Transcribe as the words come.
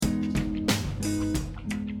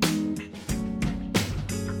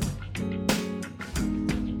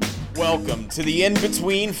welcome to the In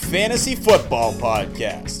Between Fantasy Football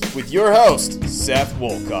Podcast with your host, Seth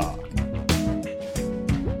Woolcock.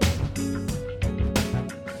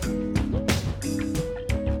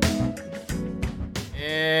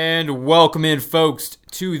 And welcome in, folks,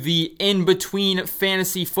 to the In Between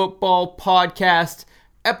Fantasy Football Podcast,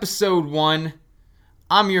 Episode 1.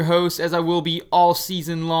 I'm your host, as I will be all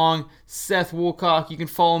season long, Seth Woolcock. You can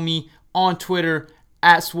follow me on Twitter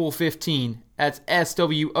at Swool15. That's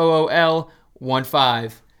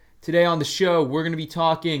SWOOL15. Today on the show, we're going to be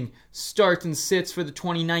talking starts and sits for the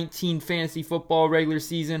 2019 fantasy football regular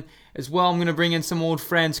season. As well, I'm going to bring in some old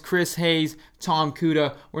friends, Chris Hayes, Tom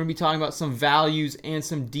Cuda. We're going to be talking about some values and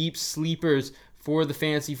some deep sleepers for the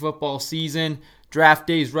fantasy football season. Draft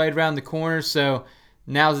day is right around the corner, so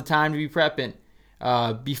now's the time to be prepping.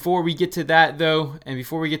 Before we get to that, though, and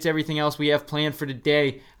before we get to everything else we have planned for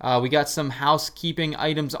today, we got some housekeeping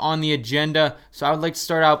items on the agenda. So I would like to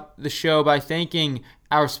start out the show by thanking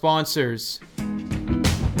our sponsors.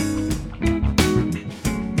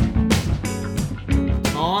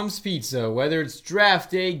 Tom's Pizza. Whether it's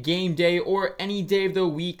draft day, game day, or any day of the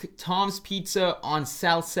week, Tom's Pizza on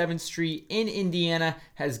South 7th Street in Indiana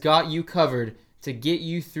has got you covered to get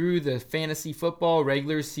you through the fantasy football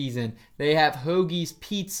regular season. They have hoagies,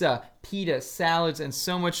 pizza, pita, salads, and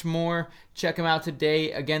so much more. Check them out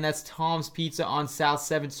today. Again, that's Tom's Pizza on South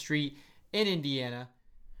 7th Street in Indiana.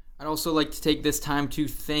 I'd also like to take this time to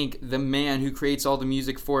thank the man who creates all the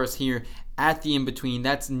music for us here at the In-Between.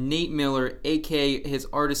 That's Nate Miller, aka his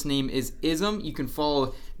artist name is Ism. You can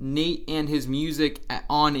follow Nate and his music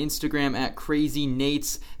on Instagram at Crazy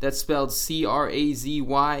Nates. That's spelled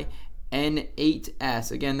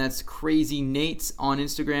CrazyN8S. Again, that's Crazy Nates on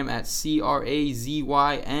Instagram at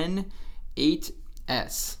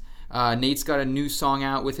CrazyN8S. Nate's got a new song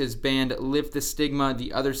out with his band Lift the Stigma,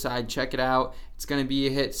 The Other Side. Check it out. It's going to be a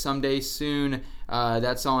hit someday soon.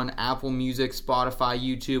 That's on Apple Music, Spotify,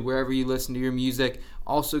 YouTube, wherever you listen to your music.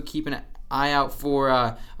 Also, keep an eye out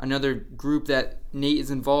for another group that Nate is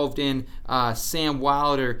involved in, Sam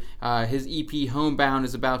Wilder. His EP Homebound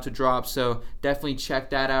is about to drop, so definitely check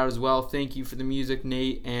that out as well. Thank you for the music,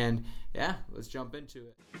 Nate, and yeah, let's jump into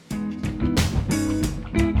it.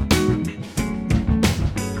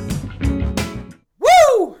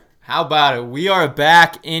 Woo! How about it? We are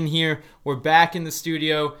back in here. We're back in the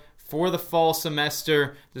studio for the fall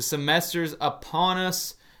semester. The semester's upon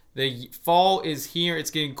us. The fall is here.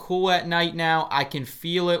 It's getting cool at night now. I can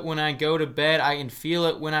feel it when I go to bed. I can feel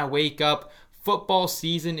it when I wake up. Football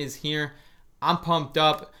season is here. I'm pumped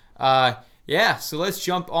up. So let's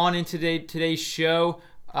jump on into today's show.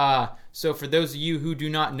 So for those of you who do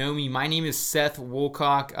not know me, my name is Seth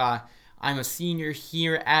Woolcock. I'm a senior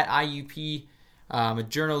here at IUP. I'm a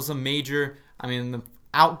journalism major. I'm the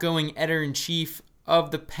outgoing editor-in-chief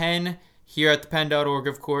of the Pen here at thepen.org,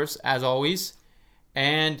 of course, as always.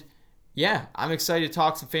 And yeah, I'm excited to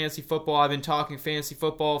talk some fantasy football. I've been talking fantasy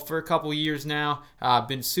football for a couple years now. I've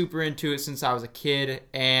been super into it since I was a kid.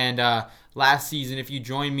 And last season, if you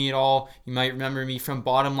joined me at all, you might remember me from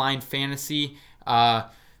Bottom Line Fantasy.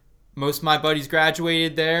 Most of my buddies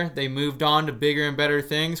graduated there. They moved on to bigger and better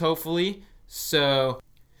things, hopefully. So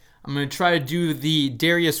I'm going to try to do the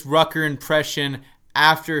Darius Rucker impression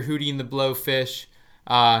after Hootie and the Blowfish.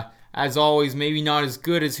 As always, maybe not as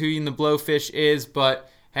good as Hootie and the Blowfish is, but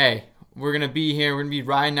hey, we're going to be here. We're going to be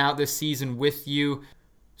riding out this season with you.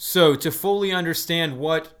 So to fully understand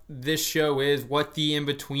what this show is, what the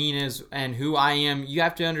In-Between is, and who I am, you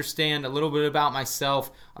have to understand a little bit about myself,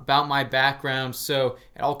 about my background. So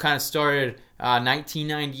it all kind of started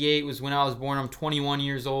 1998 was when I was born. I'm 21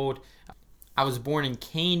 years old. I was born in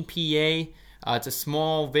Kane, PA. It's a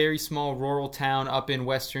small, very small rural town up in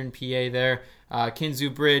western PA there.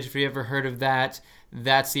 Kinzu Bridge, if you ever heard of that,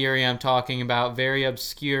 that's the area I'm talking about. Very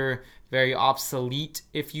obscure, very obsolete,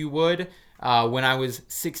 if you would. When I was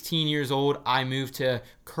 16 years old, I moved to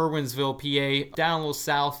Kerwinsville, PA, down a little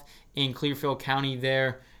south in Clearfield County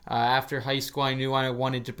there. After high school, I knew I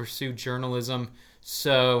wanted to pursue journalism.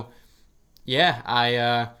 So, yeah,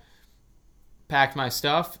 I packed my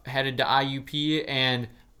stuff, headed to IUP, and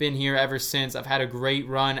been here ever since. I've had a great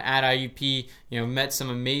run at IUP, met some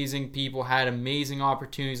amazing people, had amazing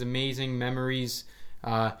opportunities, amazing memories.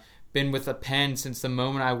 Been with the Pen since the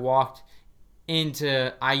moment I walked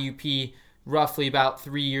into IUP roughly about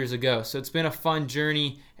 3 years ago. So it's been a fun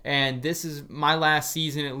journey, and this is my last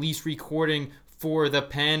season at least recording for the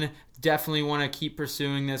Pen. Definitely want to keep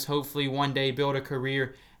pursuing this. Hopefully one day build a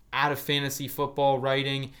career out of fantasy football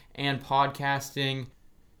writing and podcasting.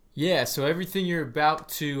 Yeah, so everything you're about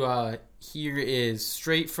to hear is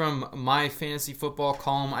straight from my fantasy football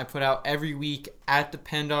column I put out every week at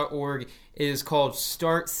thepen.org. It is called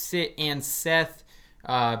Start, Sit, and Seth.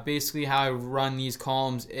 Basically, how I run these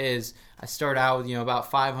columns is I start out with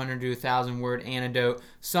about 500 to 1,000 word anecdote,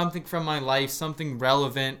 something from my life, something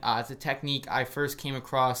relevant. It's a technique I first came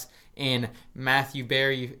across in Matthew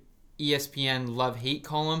Berry, ESPN Love-Hate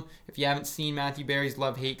column. If you haven't seen Matthew Berry's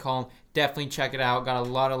Love-Hate column, definitely check it out. Got a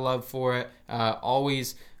lot of love for it.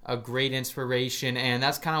 Always a great inspiration, and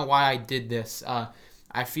that's kind of why I did this.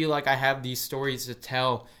 I feel like I have these stories to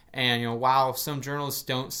tell, and while some journalists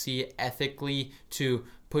don't see it ethically to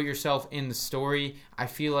put yourself in the story, I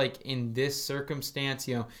feel like in this circumstance,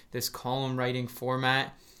 this column writing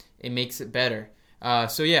format, it makes it better.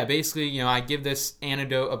 So yeah, basically, I give this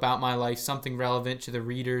anecdote about my life, something relevant to the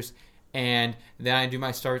readers, and then I do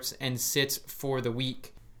my starts and sits for the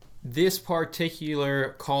week. This particular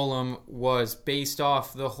column was based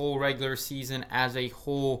off the whole regular season as a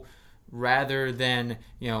whole rather than,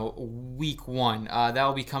 week one. That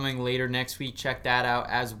will be coming later next week. Check that out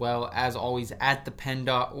as well, as always, at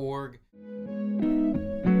thepen.org.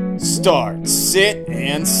 Start, Sit,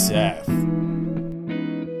 and Seth.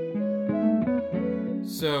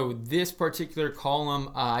 So this particular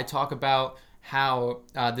column, I talk about how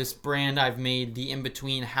this brand I've made, the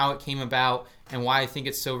in-between, how it came about, and why I think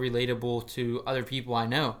it's so relatable to other people I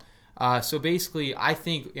know. So basically, I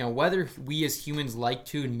think whether we as humans like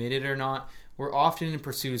to admit it or not, we're often in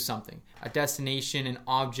pursuit of something, a destination, an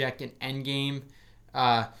object, an end game.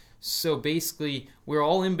 So basically, we're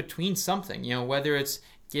all in between something. Whether it's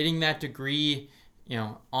getting that degree,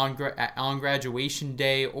 on graduation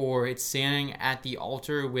day, or it's standing at the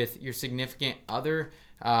altar with your significant other,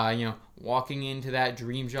 walking into that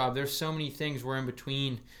dream job. There's so many things we're in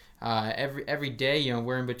between. Every day,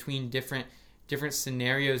 we're in between different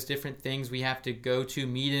scenarios, different things we have to go to,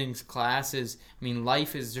 meetings, classes.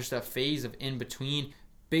 Life is just a phase of in between.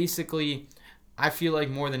 Basically, I feel like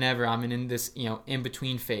more than ever I'm in this in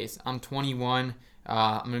between phase. I'm 21.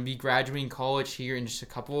 I'm going to be graduating college here in just a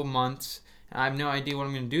couple of months. I have no idea what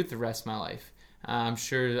I'm going to do with the rest of my life. I'm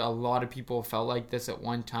sure a lot of people felt like this at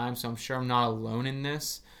one time, so I'm sure I'm not alone in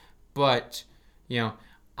this. But,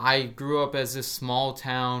 I grew up as this small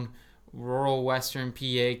town, rural Western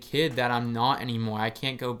PA kid that I'm not anymore. I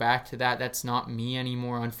can't go back to that. That's not me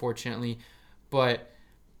anymore, unfortunately. But,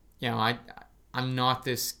 I'm not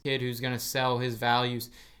this kid who's going to sell his values,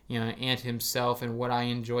 and himself and what I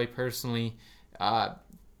enjoy personally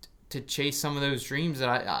to chase some of those dreams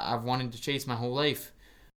that I've wanted to chase my whole life.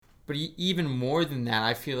 But even more than that,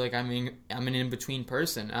 I feel like I'm an in-between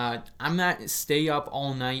person. I'm not stay up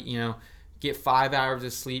all night, get 5 hours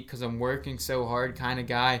of sleep because I'm working so hard kind of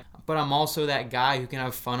guy. But I'm also that guy who can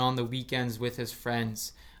have fun on the weekends with his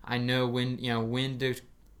friends. I know when to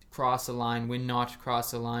cross the line, when not to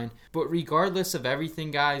cross the line. But regardless of everything,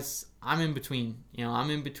 guys, I'm in between. I'm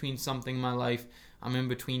in between something in my life. I'm in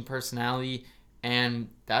between personality. And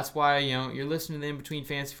that's why, you're listening to the In Between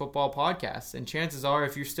Fantasy Football podcast. And chances are,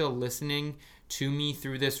 if you're still listening to me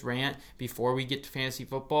through this rant before we get to fantasy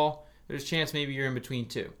football, there's a chance maybe you're in between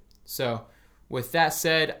too. So with that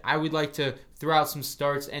said, I would like to throw out some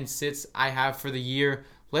starts and sits I have for the year.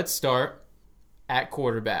 Let's start at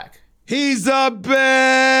quarterback. He's a bad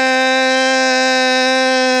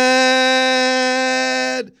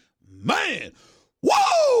man.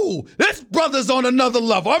 Whoa! This brother's on another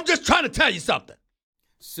level. I'm just trying to tell you something.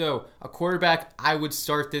 So, a quarterback I would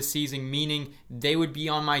start this season, meaning they would be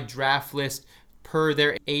on my draft list per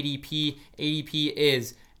their ADP. ADP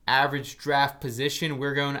is average draft position.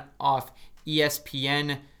 We're going off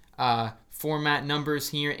ESPN format numbers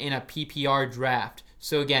here in a PPR draft.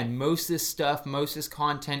 So again, most of this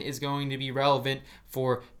content is going to be relevant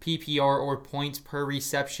for PPR or points per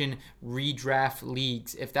reception redraft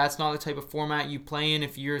leagues. If that's not the type of format you play in,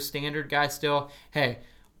 if you're a standard guy still, hey,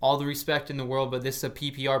 all the respect in the world, but this is a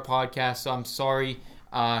PPR podcast, so I'm sorry.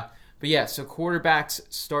 But yeah, so quarterbacks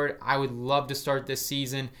start. I would love to start this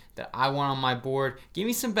season that I want on my board. Give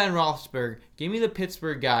me some Ben Roethlisberger. Give me the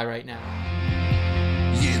Pittsburgh guy right now.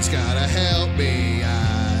 It's gotta help me out.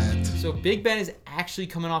 So Big Ben is actually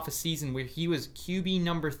coming off a season where he was QB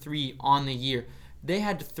number 3 on the year. They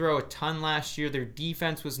had to throw a ton last year. Their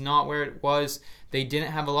defense was not where it was. They didn't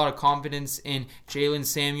have a lot of confidence in Jalen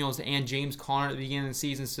Samuels and James Conner at the beginning of the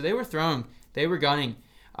season. So they were throwing. They were gunning.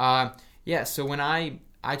 So when I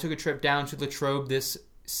took a trip down to Latrobe this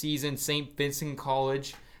season, St. Vincent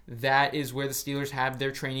College, that is where the Steelers have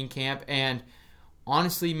their training camp. And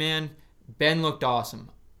honestly, man, Ben looked awesome.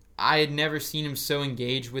 I had never seen him so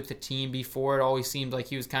engaged with the team before. It always seemed like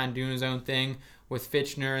he was kind of doing his own thing with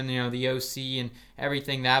Fitchner and the OC and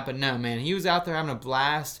everything that. But no, man, he was out there having a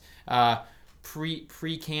blast.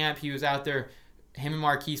 Pre-camp, he was out there. Him and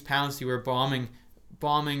Marquise Pouncey were bombing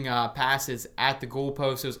passes at the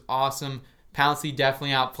goalpost. It was awesome. Pouncey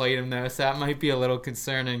definitely outplayed him though, so that might be a little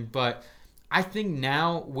concerning. But I think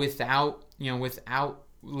now without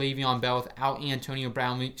Le'Veon Bell, without Antonio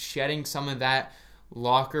Brown, shedding some of that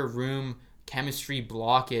locker room chemistry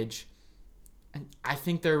blockage, I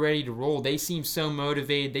think they're ready to roll. They seem so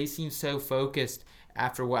motivated. They seem so focused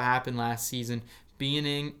after what happened last season,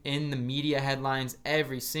 being in the media headlines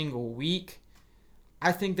every single week.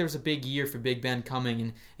 I think there's a big year for Big Ben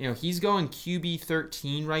coming, and he's going QB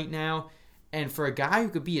 13 right now, and for a guy who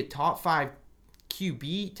could be a top 5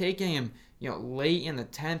 QB, taking him late in the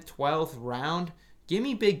 10th, 12th round, give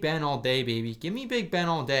me Big Ben all day, baby. Give me Big Ben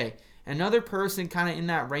all day. Another person kind of in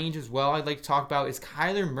that range as well I'd like to talk about is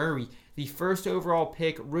Kyler Murray, the first overall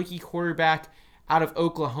pick, rookie quarterback out of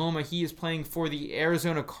Oklahoma. He is playing for the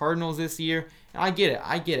Arizona Cardinals this year. And I get it.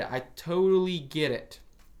 I totally get it.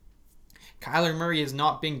 Kyler Murray has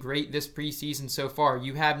not been great this preseason so far.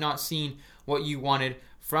 You have not seen what you wanted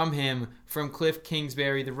from him, from Cliff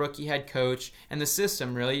Kingsbury, the rookie head coach, and the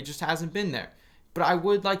system, really. It just hasn't been there. But I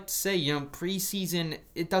would like to say, preseason,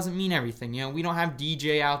 it doesn't mean everything. We don't have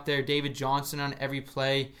DJ out there, David Johnson on every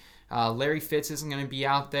play. Larry Fitz isn't going to be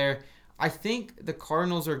out there. I think the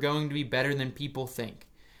Cardinals are going to be better than people think.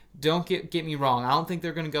 Don't get me wrong. I don't think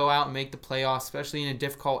they're going to go out and make the playoffs, especially in a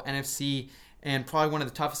difficult NFC and probably one of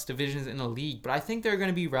the toughest divisions in the league. But I think they're going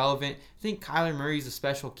to be relevant. I think Kyler Murray's a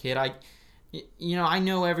special kid. I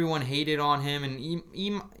know everyone hated on him, and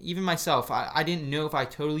even myself, I didn't know if I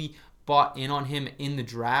totally bought in on him in the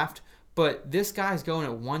draft. But this guy's going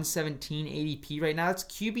at 117 ADP right now. That's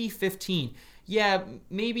QB 15. Yeah,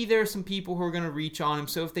 maybe there are some people who are going to reach on him.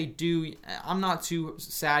 So if they do, I'm not too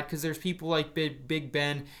sad because there's people like Big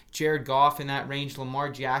Ben, Jared Goff in that range, Lamar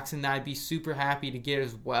Jackson that I'd be super happy to get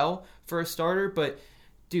as well for a starter. But,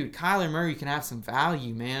 dude, Kyler Murray can have some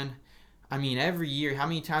value, man. I mean, every year, how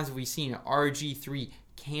many times have we seen RG3,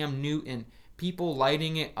 Cam Newton, people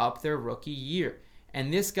lighting it up their rookie year?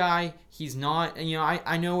 And this guy, he's not,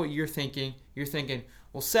 I know what you're thinking. You're thinking,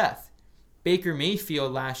 well, Seth, Baker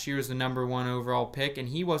Mayfield last year was the number 1 overall pick, and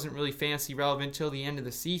he wasn't really fantasy relevant till the end of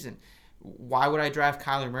the season. Why would I draft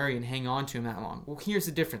Kyler Murray and hang on to him that long? Well, here's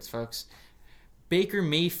the difference, folks. Baker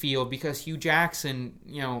Mayfield, because Hugh Jackson,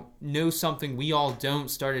 knows something we all don't,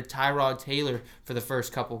 started Tyrod Taylor for the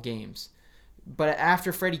first couple games. But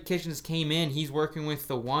after Freddie Kitchens came in, he's working with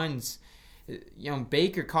the ones.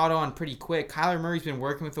 Baker caught on pretty quick. Kyler Murray's been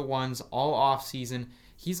working with the ones all offseason.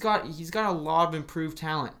 He's got a lot of improved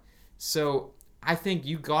talent. So I think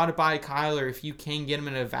you got to buy Kyler if you can get him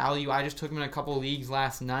at a value. I just took him in a couple of leagues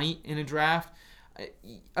last night in a draft.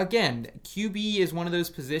 Again, QB is one of those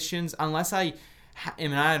positions, unless I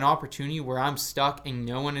am at an opportunity where I'm stuck and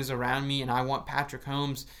no one is around me and I want Patrick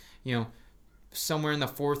Holmes, somewhere in the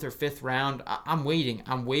 4th or 5th round. I'm waiting.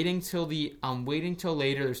 I'm waiting till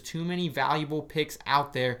later. There's too many valuable picks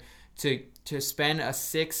out there to spend a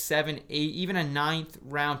 6, 7, 8, even a 9th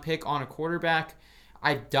round pick on a quarterback.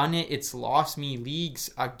 I've done it. It's lost me leagues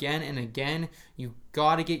again and again. You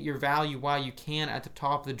got to get your value while you can at the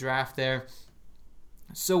top of the draft there.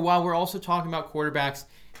 So while we're also talking about quarterbacks,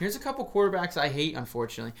 here's a couple quarterbacks I hate,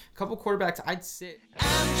 unfortunately. A couple quarterbacks I'd sit.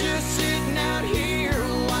 I'm just sitting out here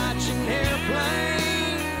watching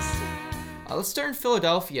airplanes. Let's start in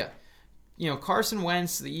Philadelphia. Carson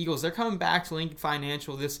Wentz, the Eagles, they're coming back to Lincoln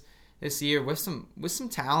Financial this year with some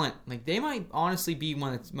talent. Like, they might honestly be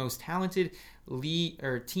one of the most talented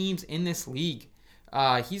teams in this league.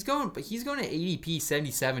 He's going to ADP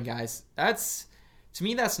 77, guys. To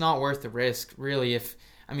me, that's not worth the risk, really.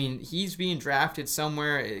 He's being drafted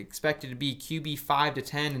somewhere expected to be QB 5 to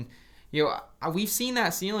 10, and we've seen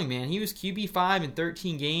that ceiling, man. He was QB 5 in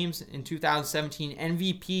 13 games in 2017,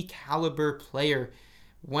 MVP caliber player.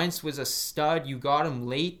 Wentz was a stud. You got him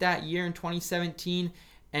late that year in 2017,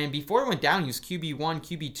 and before it went down, he was QB 1,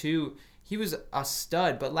 QB 2. He was a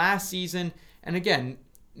stud, but last season, and again,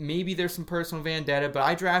 maybe there's some personal vendetta, but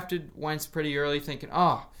I drafted Wentz pretty early thinking,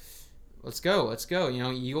 let's go.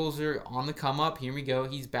 Eagles are on the come up. Here we go.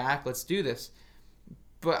 He's back. Let's do this.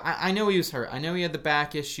 But I know he was hurt. I know he had the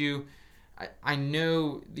back issue. I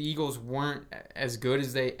know the Eagles weren't as good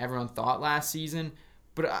as everyone thought last season.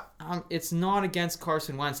 But it's not against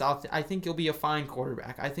Carson Wentz. I think he'll be a fine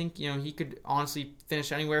quarterback. I think he could honestly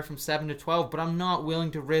finish anywhere from 7 to 12. But I'm not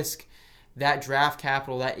willing to risk that draft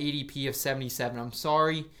capital, that ADP of 77. I'm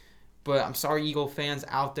sorry, but I'm sorry, Eagle fans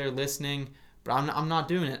out there listening. But I'm not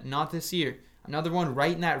doing it. Not this year. Another one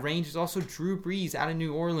right in that range is also Drew Brees out of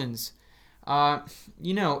New Orleans.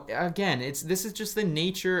 Again, this is just the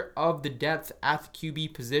nature of the depth at the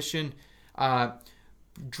QB position.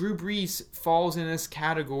 Drew Brees falls in this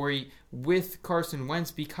category with Carson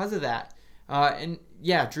Wentz because of that.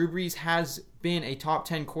 Drew Brees has been a top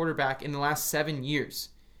 10 quarterback in the last 7 years.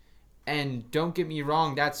 And don't get me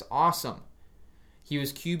wrong, that's awesome. He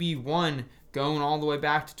was QB1 going all the way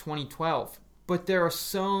back to 2012. But there are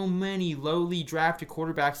so many lowly drafted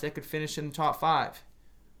quarterbacks that could finish in the top 5.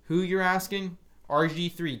 Who you're asking?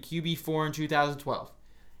 RG3, QB4 in 2012.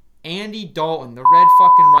 Andy Dalton, the red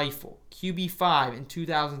fucking rifle, QB5 in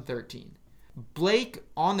 2013. Blake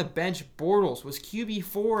on the bench Bortles was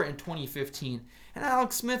QB4 in 2015. And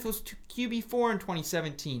Alex Smith was QB4 in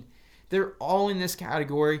 2017. They're all in this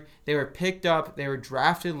category. They were picked up. They were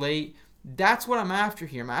drafted late. That's what I'm after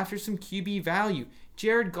here. I'm after some QB value.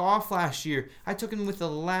 Jared Goff last year, I took him with the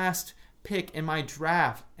last pick in my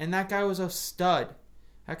draft. And that guy was a stud.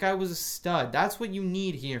 That's what you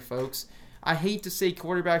need here, folks. I hate to say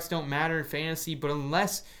quarterbacks don't matter in fantasy, but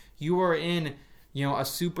unless you are in, a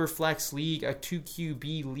super flex league, a 2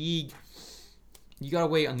 QB league, you got to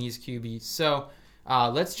wait on these QBs. So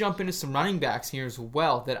let's jump into some running backs here as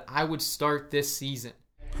well that I would start this season.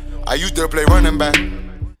 I used to play running back.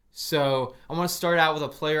 So I want to start out with a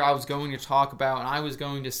player I was going to talk about, and I was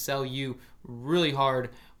going to sell you really hard,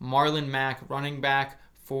 Marlon Mack, running back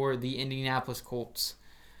for the Indianapolis Colts.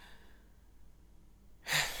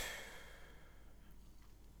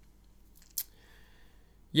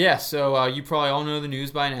 So you probably all know the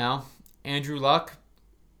news by now. Andrew Luck,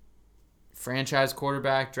 franchise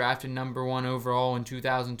quarterback, drafted number 1 overall in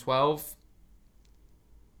 2012.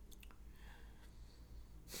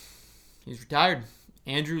 He's retired.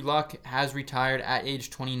 Andrew Luck has retired at age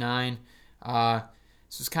 29.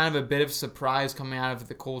 This was kind of a bit of a surprise coming out of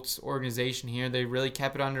the Colts organization here. They really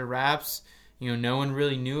kept it under wraps. No one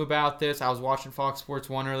really knew about this. I was watching Fox Sports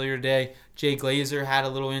 1 earlier today. Jay Glazer had a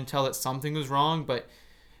little intel that something was wrong, but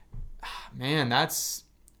man,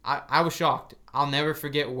 I was shocked. I'll never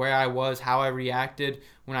forget where I was, how I reacted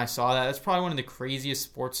when I saw that. That's probably one of the craziest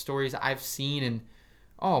sports stories I've seen in,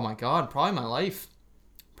 oh my God, probably my life.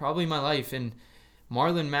 And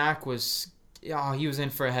Marlon Mack he was in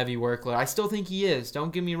for a heavy workload. I still think he is.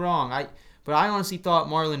 Don't get me wrong. But I honestly thought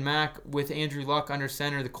Marlon Mack with Andrew Luck under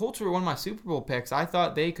center, the Colts were one of my Super Bowl picks. I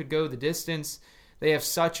thought they could go the distance. They have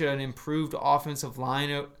such an improved offensive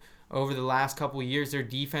line over the last couple of years. Their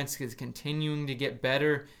defense is continuing to get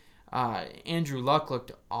better. Andrew Luck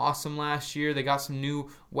looked awesome last year. They got some new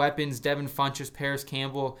weapons. Devin Funchess, Paris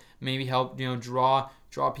Campbell maybe helped draw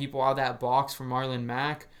people out of that box for Marlon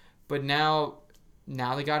Mack. But now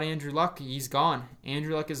they got Andrew Luck. He's gone.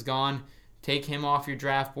 Andrew Luck is gone. Take him off your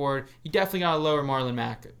draft board. You definitely got to lower Marlon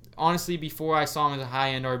Mack. Honestly, before I saw him as a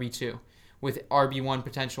high-end RB2 with RB1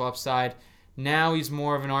 potential upside. Now he's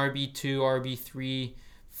more of an RB2, RB3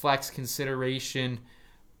 flex consideration.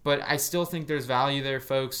 But I still think there's value there,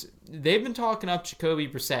 folks. They've been talking up Jacoby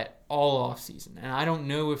Brissett all offseason. And I don't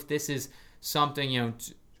know if this is something,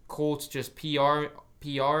 Colts just PRing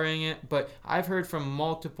it. But I've heard from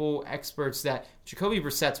multiple experts that Jacoby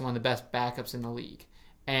Brissett's one of the best backups in the league.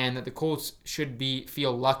 And that the Colts should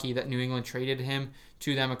feel lucky that New England traded him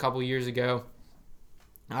to them a couple years ago.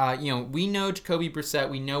 We know Jacoby Brissett.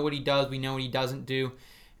 We know what he does. We know what he doesn't do.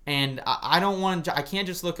 And I can't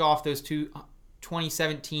just look off those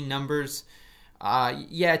 2017 numbers.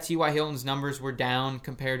 T.Y. Hilton's numbers were down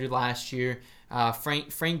compared to last year.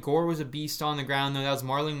 Frank Gore was a beast on the ground, though. That was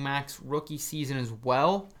Marlon Mack's rookie season as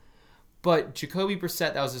well. But Jacoby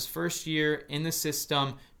Brissett, that was his first year in the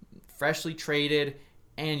system, freshly traded.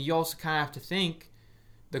 And you also kind of have to think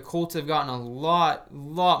the Colts have gotten a lot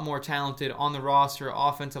more talented on the roster,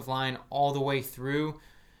 offensive line, all the way through.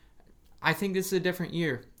 I think this is a different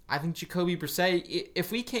year. I think Jacoby Brissett,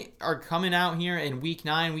 if we are coming out here in Week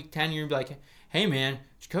 9, Week 10, you're like, hey man,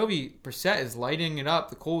 Jacoby Brissett is lighting it up.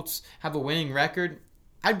 The Colts have a winning record.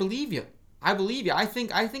 I believe you. I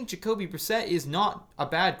think Jacoby Brissett is not a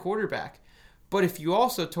bad quarterback. But if you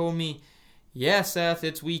also told me, yeah, Seth,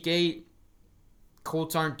 it's Week 8,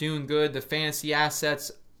 Colts aren't doing good, the fantasy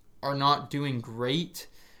assets are not doing great,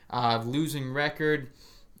 losing record,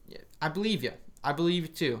 I believe you. I believe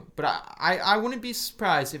it too. But I wouldn't be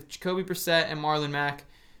surprised if Jacoby Brissett and Marlon Mack,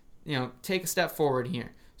 take a step forward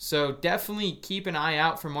here. So definitely keep an eye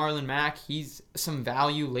out for Marlon Mack. He's some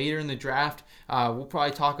value later in the draft. We'll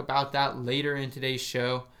probably talk about that later in today's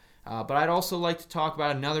show. But I'd also like to talk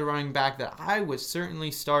about another running back that I would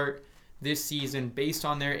certainly start this season based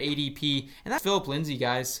on their ADP, and that's Phillip Lindsay,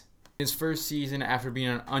 guys. His first season after being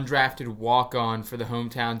an undrafted walk-on for the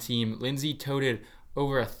hometown team, Lindsay toted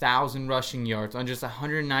over 1,000 rushing yards on just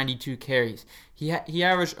 192 carries. He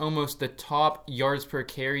averaged almost the top yards per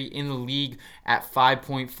carry in the league at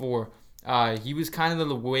 5.4. He was kind of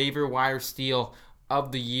the waiver wire steal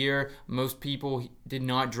of the year. Most people did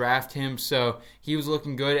not draft him, so he was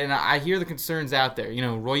looking good. And I hear the concerns out there.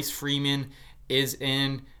 Royce Freeman is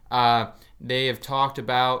in. They have talked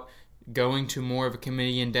about going to more of a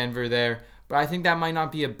committee in Denver there, but I think that might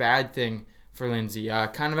not be a bad thing for Lindsey.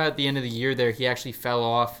 Kind of at the end of the year there, he actually fell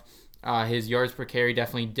off. His yards per carry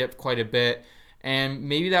definitely dipped quite a bit, and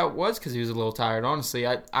maybe that was because he was a little tired. Honestly,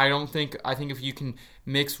 I think if you can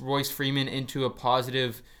mix Royce Freeman into a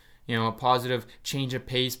positive change of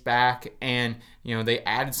pace back, and they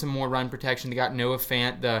added some more run protection. They got Noah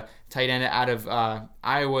Fant, the tight end out of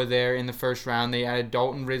Iowa, there in the first round. They added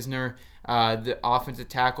Dalton Risner, the offensive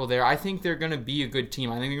tackle there. I think they're going to be a good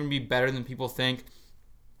team. I think they're going to be better than people think.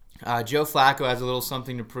 Joe Flacco has a little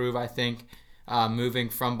something to prove, I think, moving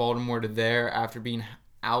from Baltimore to there after being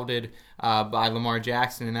outed by Lamar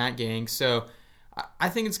Jackson in that gang. So I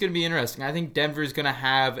think it's going to be interesting. I think Denver is going to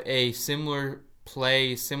have a similar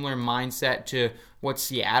mindset to what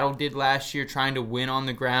Seattle did last year, trying to win on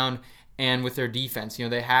the ground and with their defense.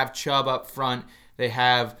 They have Chubb up front. They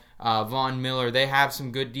have Von Miller. They have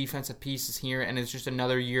some good defensive pieces here, and it's just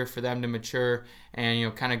another year for them to mature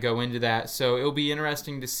and kind of go into that. So it'll be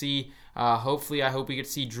interesting to see. Hopefully, I hope we get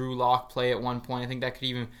to see Drew Lock play at one point. I think that could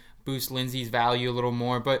even boost Lindsey's value a little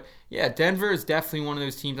more. But yeah, Denver is definitely one of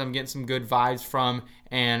those teams I'm getting some good vibes from,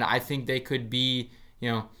 and I think they could be,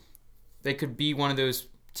 one of those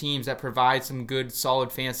teams that provide some good,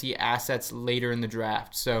 solid fantasy assets later in the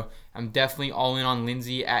draft. So I'm definitely all in on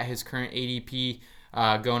Lindsey at his current ADP,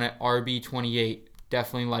 going at RB28.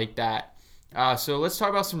 Definitely like that. So let's talk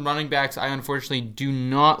about some running backs. I unfortunately do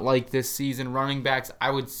not like this season. Running backs,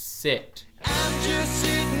 I would sit. I'm just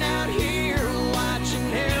sitting out here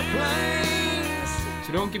watching airplanes.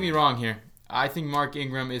 So don't get me wrong here. I think Mark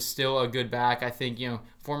Ingram is still a good back. I think,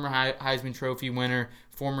 former Heisman Trophy winner,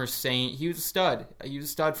 former Saint. He was a stud. He was a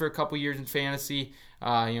stud for a couple years in fantasy.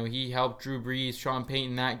 He helped Drew Brees, Sean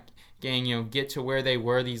Payton, that gang, get to where they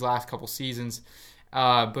were these last couple seasons.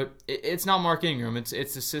 But it's not Mark Ingram. It's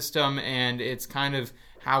the system, and it's kind of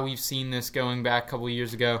how we've seen this going back a couple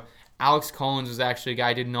years ago. Alex Collins was actually a guy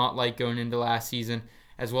I did not like going into last season,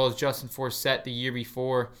 as well as Justin Forsett the year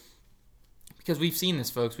before. Because we've seen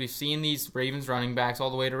this, folks. We've seen these Ravens running backs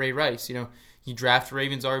all the way to Ray Rice. He drafted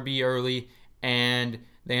Ravens RB early, and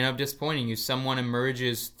they end up disappointing you. Someone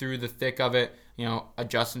emerges through the thick of it. A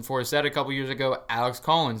Justin Forsett a couple years ago, Alex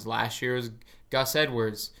Collins. Last year was Gus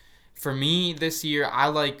Edwards. For me this year, I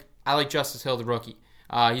like Justice Hill, the rookie.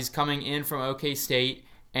 He's coming in from OK State,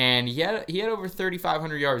 and he had over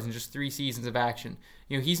 3,500 yards in just 3 seasons of action.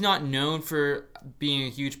 He's not known for being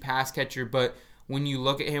a huge pass catcher, but when you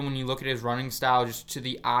look at him, when you look at his running style, just to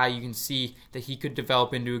the eye, you can see that he could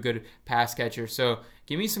develop into a good pass catcher. So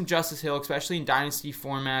give me some Justice Hill, especially in dynasty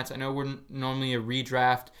formats. I know we're normally a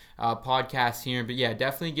redraft podcast here, but yeah,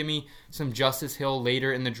 definitely give me some Justice Hill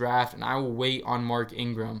later in the draft, and I will wait on Mark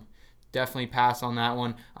Ingram. Definitely pass on that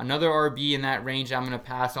one. Another RB in that range I'm going to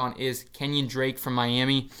pass on is Kenyon Drake from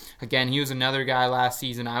Miami. Again, he was another guy last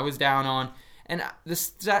season I was down on. And the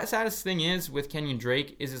saddest thing is with Kenyon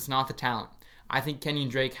Drake is it's not the talent. I think Kenyon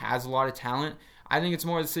Drake has a lot of talent. I think it's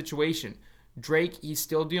more the situation. Drake, he's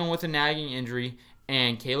still dealing with a nagging injury,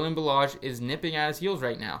 and Kalen Ballage is nipping at his heels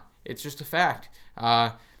right now. It's just a fact.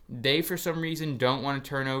 They, for some reason, don't want to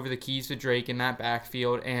turn over the keys to Drake in that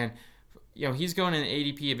backfield, and he's going in an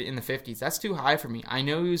ADP in the 50s. That's too high for me. I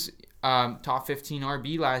know he was top 15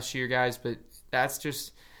 RB last year, guys, but that's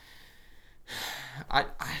just... I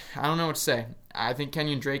don't know what to say. I think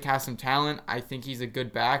Kenyon Drake has some talent. I think he's a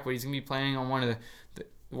good back, but he's going to be playing on one of the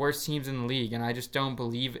worst teams in the league, and I just don't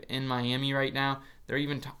believe in Miami right now. They're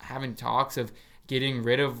even having talks of getting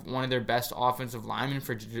rid of one of their best offensive linemen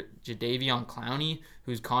for Jadeveon Clowney,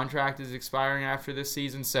 whose contract is expiring after this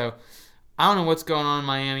season. So I don't know what's going on in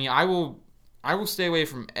Miami. I will stay away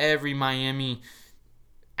from every Miami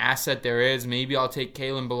asset there is. Maybe I'll take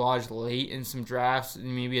Kalen Ballage late in some drafts,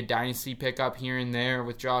 and maybe a dynasty pickup here and there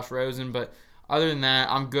with Josh Rosen. But other than that,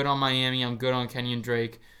 I'm good on Miami. I'm good on Kenyon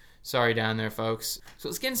Drake. Sorry down there, folks. So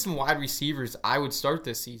let's get into some wide receivers I would start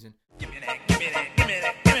this season. Give me that, give me that, give me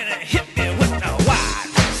that, give me that. Hit me with the wide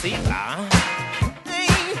receiver. Hey,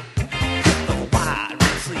 hit the wide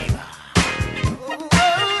receiver.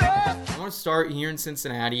 I want to start here in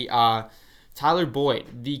Cincinnati. Tyler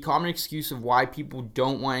Boyd. The common excuse of why people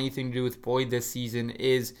don't want anything to do with Boyd this season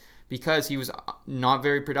is because he was not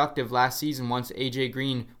very productive last season once A.J.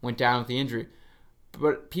 Green went down with the injury.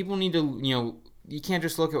 But people need to, you can't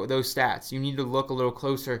just look at those stats. You need to look a little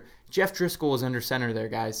closer. Jeff Driscoll is under center there,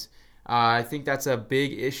 guys. I think that's a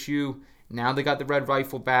big issue. Now they got the red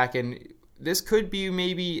rifle back, and this could be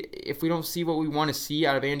maybe, if we don't see what we want to see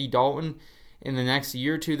out of Andy Dalton in the next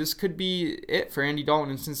year or two, this could be it for Andy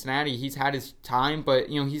Dalton in Cincinnati. He's had his time, but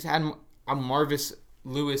he's had a Marvis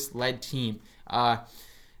Lewis-led team.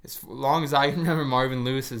 As long as I remember, Marvin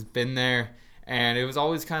Lewis has been there, and it was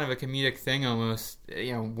always kind of a comedic thing almost.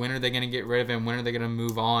 When are they going to get rid of him? When are they going to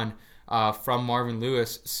move on from Marvin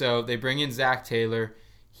Lewis? So they bring in Zach Taylor.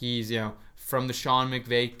 He's, from the Sean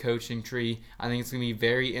McVay coaching tree. I think it's going to be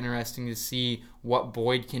very interesting to see what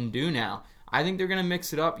Boyd can do now. I think they're going to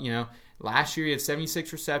mix it up. Last year he had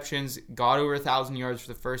 76 receptions, got over 1,000 yards for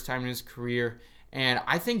the first time in his career. And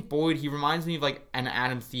I think Boyd, he reminds me of like an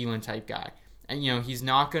Adam Thielen type guy. And, he's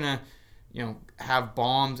not going to, have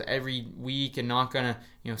bombs every week and not going to,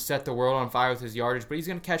 set the world on fire with his yardage. But he's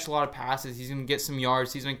going to catch a lot of passes. He's going to get some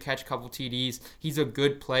yards. He's going to catch a couple TDs. He's a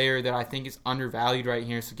good player that I think is undervalued right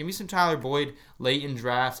here. So give me some Tyler Boyd late in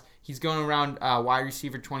drafts. He's going around wide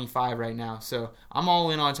receiver 25 right now. So I'm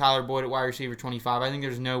all in on Tyler Boyd at wide receiver 25. I think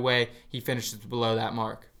there's no way he finishes below that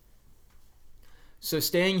mark. So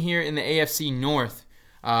staying here in the AFC North,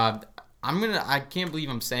 I can't believe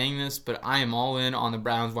I'm saying this, but I am all in on the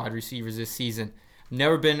Browns wide receivers this season.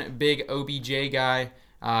 Never been a big OBJ guy.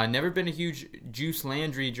 Never been a huge Jarvis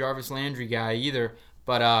Landry guy either.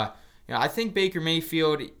 But I think Baker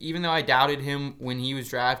Mayfield, even though I doubted him when he was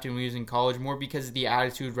drafted when he was in college, more because of the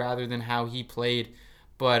attitude rather than how he played.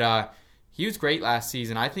 But he was great last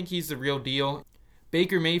season. I think he's the real deal.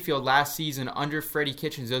 Baker Mayfield last season under Freddie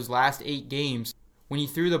Kitchens, those last 8 games, when he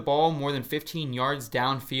threw the ball more than 15 yards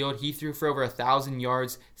downfield, he threw for over 1,000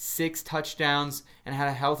 yards, 6 touchdowns, and had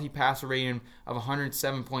a healthy passer rating of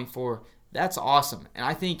 107.4. That's awesome. And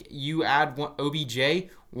I think you add OBJ,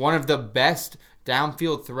 one of the best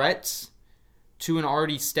downfield threats, to an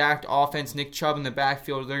already stacked offense. Nick Chubb in the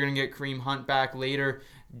backfield. They're going to get Kareem Hunt back later.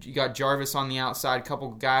 You got Jarvis on the outside, a couple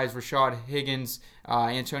guys, Rashad Higgins,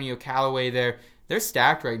 Antonio Callaway there. They're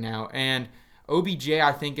stacked right now. And OBJ,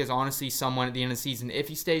 I think, is honestly someone at the end of the season, if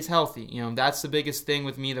he stays healthy. That's the biggest thing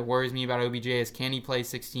with me that worries me about OBJ is, can he play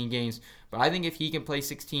 16 games? But I think if he can play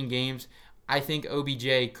 16 games, I think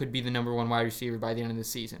OBJ could be the number 1 wide receiver by the end of the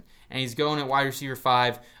season. And he's going at wide receiver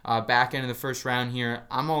 5, back end of the first round here.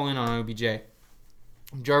 I'm all in on OBJ.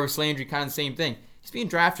 Jarvis Landry, kind of the same thing. He's being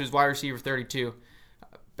drafted as wide receiver 32.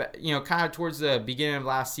 But, kind of towards the beginning of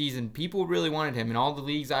last season, people really wanted him. In all the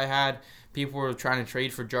leagues I had, people were trying to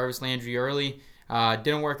trade for Jarvis Landry early.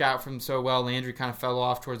 Didn't work out for him so well. Landry kind of fell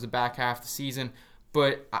off towards the back half of the season.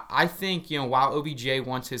 But I think, while OBJ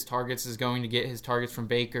wants his targets, is going to get his targets from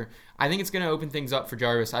Baker, I think it's going to open things up for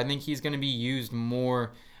Jarvis. I think he's going to be used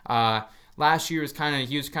more. Last year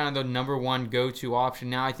he was kind of the number 1 go-to option.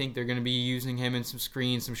 Now I think they're going to be using him in some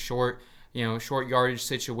screens, some short yardage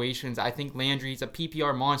situations. I think Landry's a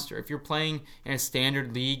PPR monster. If you're playing in a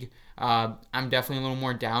standard league, I'm definitely a little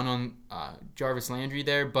more down on Jarvis Landry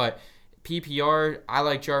there. But PPR, I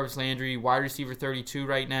like Jarvis Landry, wide receiver 32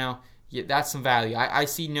 right now. Yeah, that's some value. I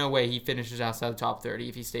see no way he finishes outside the top 30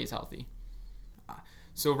 if he stays healthy.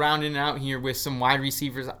 So rounding out here with some wide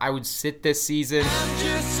receivers I would sit this season. I'm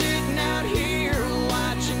just sitting out here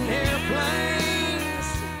watching airplanes.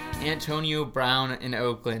 Antonio Brown in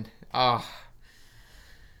Oakland.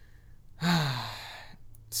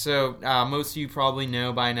 So most of you probably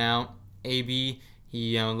know by now, AB,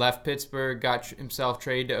 he left Pittsburgh, got himself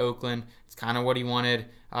traded to Oakland. It's kind of what he wanted.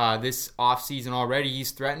 This offseason already,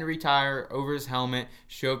 he's threatened to retire over his helmet,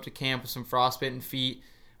 show up to camp with some frostbitten feet.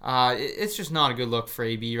 It's just not a good look for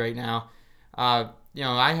AB right now. I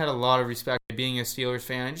had a lot of respect for being a Steelers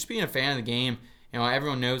fan and just being a fan of the game.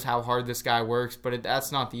 Everyone knows how hard this guy works, but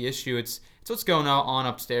that's not the issue. It's what's going on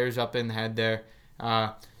upstairs, up in the head there.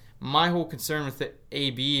 My whole concern with the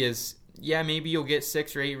AB is, maybe you'll get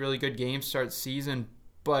 6 or 8 really good games to start the season,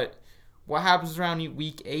 but what happens around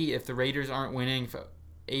week 8 if the Raiders aren't winning, if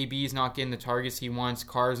AB is not getting the targets he wants,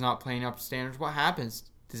 Carr's not playing up to standards? What happens?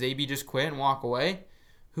 Does AB just quit and walk away?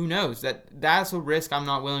 Who knows? That's a risk I'm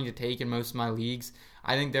not willing to take in most of my leagues.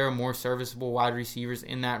 I think there are more serviceable wide receivers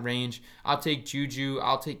in that range. I'll take Juju.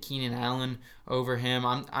 I'll take Keenan Allen over him.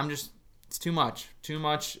 It's too much,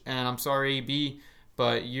 and I'm sorry, AB,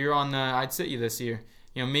 but I'd sit you this year.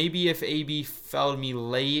 Maybe if AB fell to me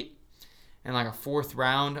late in like a 4th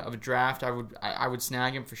round of a draft, I would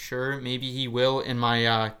snag him for sure. Maybe he will in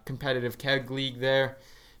my competitive keg league there,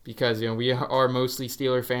 because we are mostly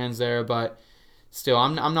Steeler fans there, but still,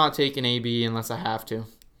 I'm not taking AB unless I have to.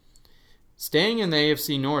 Staying in the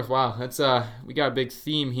AFC North, wow, that's we got a big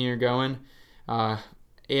theme here going.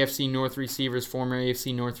 AFC North receivers, former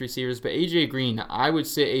AFC North receivers. But A.J. Green, I would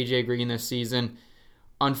sit A.J. Green this season.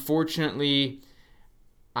 Unfortunately,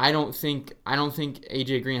 I don't think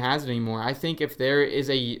A.J. Green has it anymore. I think if there is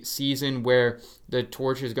a season where the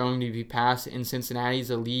torch is going to be passed in Cincinnati as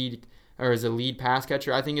a lead pass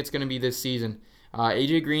catcher, I think it's going to be this season.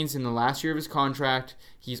 A.J. Green's in the last year of his contract.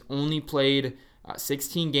 He's only played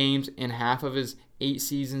 16 games in half of his 8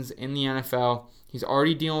 seasons in the NFL. He's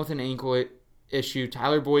already dealing with an ankle issue.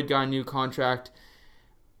 Tyler Boyd got a new contract.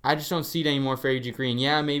 I just don't see it anymore for A.J. Green.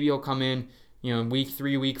 Yeah, maybe he'll come in, week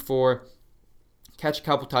 3, week 4, catch a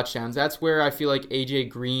couple touchdowns. That's where I feel like A.J.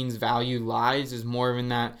 Green's value lies, is more of in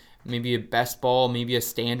that maybe a best ball, maybe a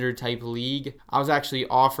standard type league. I was actually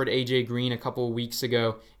offered A.J. Green a couple of weeks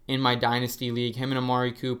ago in my Dynasty League, him and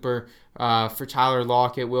Amari Cooper, for Tyler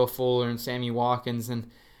Lockett, Will Fuller, and Sammy Watkins. And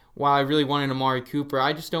while I really wanted Amari Cooper,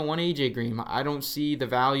 I just don't want A.J. Green. I don't see the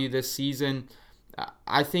value this season.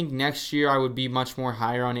 I think next year I would be much more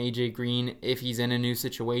higher on A.J. Green if he's in a new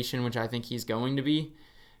situation, which I think he's going to be.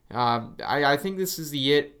 I think this is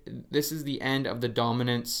the end of the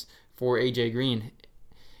dominance for A.J. Green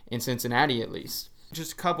in Cincinnati, at least.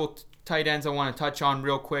 Just a couple tight ends I want to touch on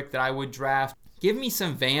real quick that I would draft. Give me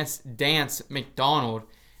some Vance McDonald.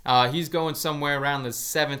 He's going somewhere around the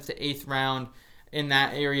 7th to 8th round, in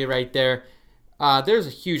that area right there. There's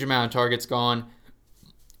a huge amount of targets gone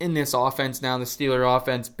in this offense now, the Steeler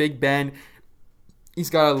offense. Big Ben, he's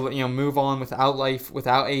got to move on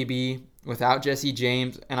without AB, without Jesse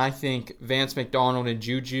James, and I think Vance McDonald and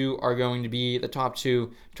Juju are going to be the top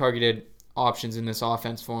 2 targeted options in this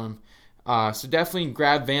offense for him. So definitely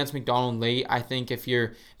grab Vance McDonald late. I think if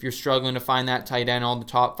you're struggling to find that tight end, all the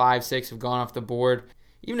top 5, 6 have gone off the board.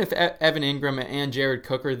 Even if Evan Ingram and Jared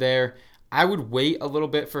Cook are there, I would wait a little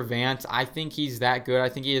bit for Vance. I think he's that good. I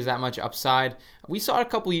think he has that much upside. We saw it a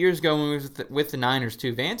couple years ago when he was with the Niners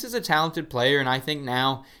too. Vance is a talented player, and I think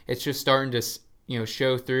now it's just starting to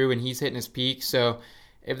show through, and he's hitting his peak. So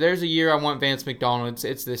if there's a year I want Vance McDonald,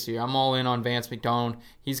 it's this year. I'm all in on Vance McDonald.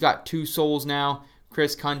 He's got 2 souls now.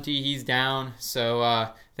 Chris Cunty, he's down. So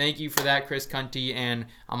thank you for that, Chris Cunty. And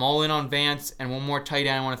I'm all in on Vance. And one more tight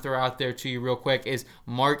end I want to throw out there to you real quick is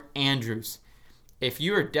Mark Andrews. If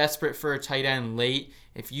you are desperate for a tight end late,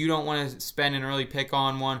 if you don't want to spend an early pick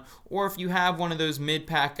on one, or if you have one of those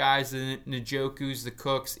mid-pack guys, the Njokus, the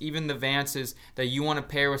Cooks, even the Vances, that you want to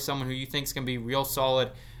pair with someone who you think is going to be real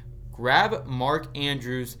solid, grab Mark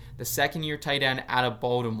Andrews, the second-year tight end out of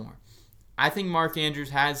Baltimore. I think Mark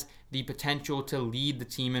Andrews has the potential to lead the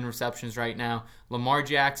team in receptions right now. Lamar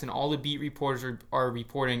Jackson, all the beat reporters are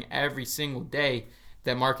reporting every single day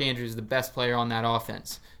that Mark Andrews is the best player on that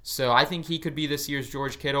offense. So I think he could be this year's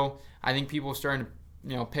George Kittle. I think people are starting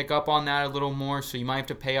to pick up on that a little more, so you might have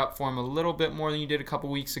to pay up for him a little bit more than you did a couple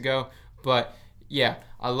weeks ago. But yeah,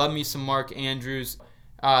 I love me some Mark Andrews.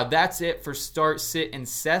 That's it for Start, Sit, and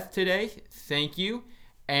Seth today. Thank you.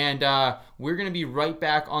 And we're going to be right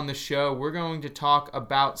back on the show. We're going to talk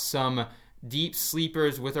about some deep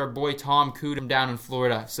sleepers with our boy Tom Cuda down in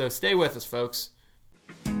Florida. So stay with us, folks.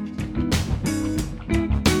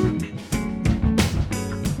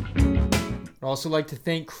 I'd also like to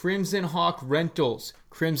thank Crimson Hawk Rentals.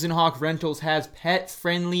 Crimson Hawk Rentals has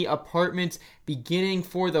pet-friendly apartments beginning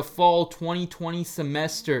for the fall 2020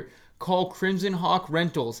 semester. Call Crimson Hawk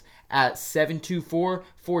Rentals at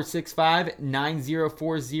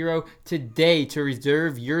 724-465-9040 today to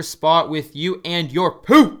reserve your spot with you and your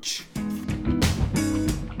pooch.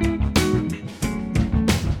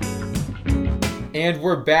 And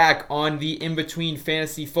we're back on the In Between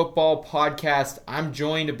Fantasy Football podcast. I'm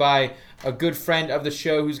joined by a good friend of the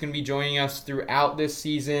show who's going to be joining us throughout this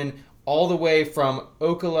season, all the way from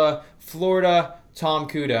Ocala, Florida, Tom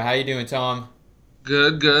Cuda. How you doing, Tom?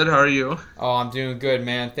 Good. How are you? Oh, I'm doing good,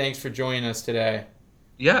 man. Thanks for joining us today.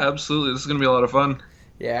 Yeah, absolutely. This is going to be a lot of fun.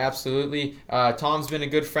 Yeah, absolutely. Tom's been a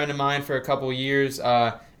good friend of mine for a couple years.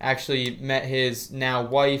 Actually met his now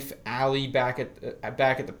wife, Allie, back at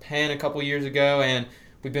the pen a couple years ago, and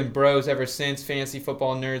we've been bros ever since. Fantasy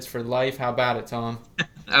football nerds for life. How about it, Tom?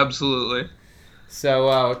 Absolutely.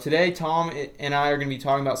 So today, Tom and I are going to be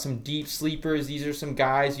talking about some deep sleepers. These are some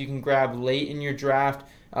guys you can grab late in your draft.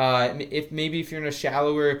 If you're in a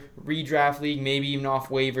shallower redraft league, maybe even off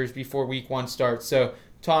waivers before week 1 starts. So,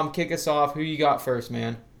 Tom, kick us off. Who you got first,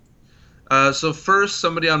 man? So first,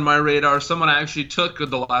 somebody on my radar, someone I actually took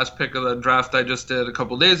with the last pick of the draft I just did a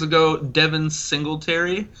couple days ago, Devin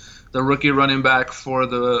Singletary, the rookie running back for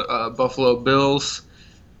the Buffalo Bills.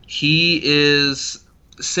 He is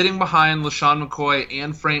sitting behind LaShawn McCoy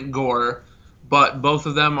and Frank Gore, but both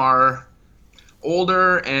of them are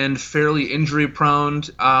older and fairly injury-prone.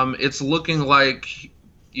 It's looking like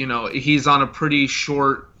he's on a pretty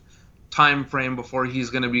short time frame before he's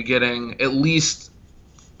going to be getting at least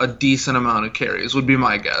a decent amount of carries, would be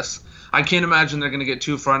my guess. I can't imagine they're going to get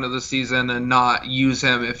too far into the season and not use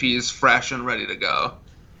him if he's fresh and ready to go.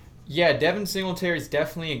 Yeah, Devin Singletary is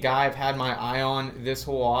definitely a guy I've had my eye on this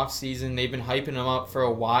whole offseason. They've been hyping him up for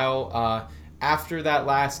a while. After that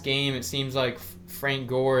last game, it seems like Frank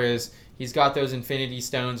Gore he's got those infinity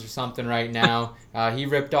stones or something right now. He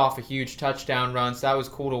ripped off a huge touchdown run, so that was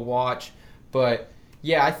cool to watch. But,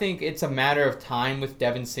 yeah, I think it's a matter of time with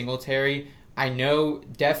Devin Singletary. I know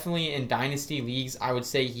definitely in Dynasty leagues, I would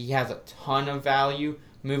say he has a ton of value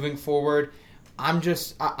moving forward. I'm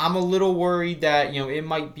a little worried that, it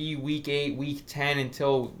might be week 8, week 10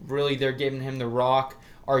 until really they're giving him the rock.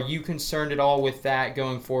 Are you concerned at all with that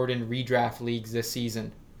going forward in redraft leagues this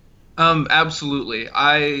season? Absolutely.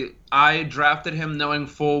 I drafted him knowing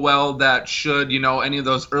full well that should, any of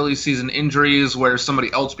those early season injuries where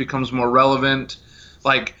somebody else becomes more relevant,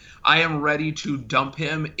 I am ready to dump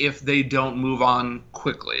him if they don't move on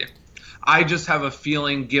quickly. I just have a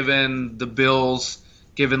feeling, given the Bills,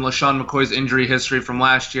 given LaShawn McCoy's injury history from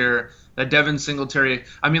last year, that Devin Singletary,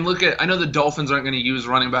 I know the Dolphins aren't going to use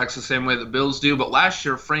running backs the same way the Bills do, but last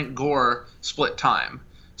year Frank Gore split time.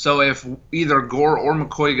 So if either Gore or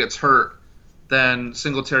McCoy gets hurt, then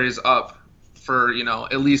Singletary's up for,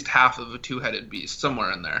 at least half of a two-headed beast,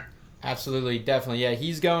 somewhere in there. Absolutely, definitely. Yeah,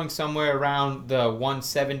 he's going somewhere around the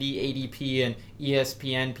 170 ADP in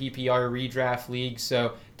ESPN PPR redraft league.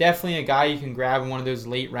 So definitely a guy you can grab in one of those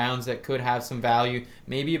late rounds that could have some value.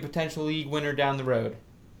 Maybe a potential league winner down the road.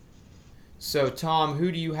 So, Tom,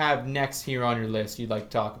 who do you have next here on your list you'd like to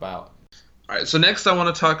talk about? All right, so next I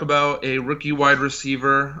want to talk about a rookie wide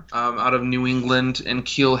receiver out of New England, and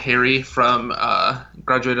N'Keal Harry from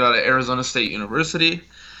graduated out of Arizona State University.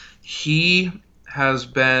 He has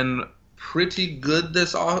been pretty good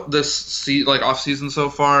this off season so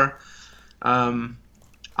far.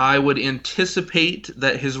 I would anticipate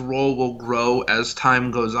that his role will grow as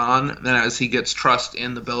time goes on and as he gets trust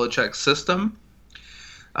in the Belichick system.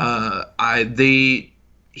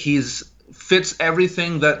 He's fits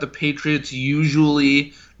everything that the Patriots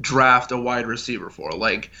usually draft a wide receiver for.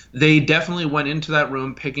 They definitely went into that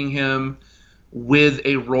room picking him with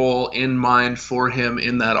a role in mind for him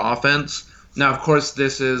in that offense. Now, of course,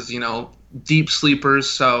 this is, deep sleepers,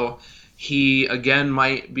 so he, again,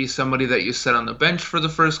 might be somebody that you sit on the bench for the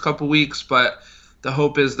first couple weeks, but the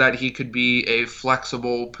hope is that he could be a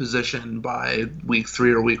flexible position by week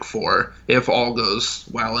 3 or week 4 if all goes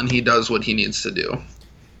well and he does what he needs to do.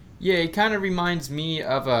 Yeah, it kind of reminds me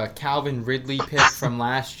of a Calvin Ridley pick from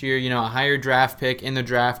last year, a higher draft pick in the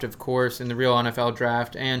draft, of course, in the real NFL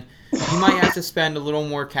draft, and you might have to spend a little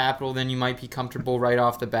more capital than you might be comfortable right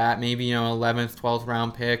off the bat. Maybe, 11th, 12th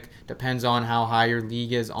round pick. Depends on how high your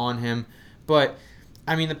league is on him. But,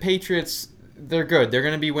 the Patriots, they're good. They're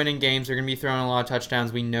going to be winning games. They're going to be throwing a lot of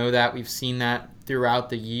touchdowns. We know that. We've seen that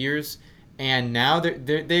throughout the years. And now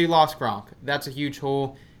they lost Gronk. That's a huge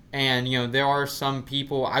hole. And, there are some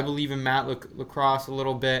people, I believe in Matt Lacrosse a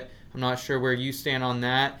little bit. I'm not sure where you stand on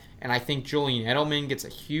that. And I think Julian Edelman gets a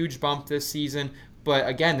huge bump this season. But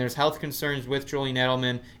again, there's health concerns with Julian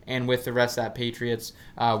Edelman and with the rest of that Patriots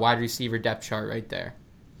wide receiver depth chart right there.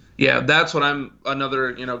 Yeah, that's what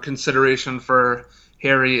another consideration for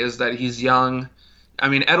Harry is that he's young.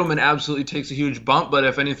 Edelman absolutely takes a huge bump, but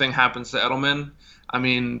if anything happens to Edelman,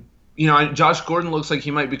 Josh Gordon looks like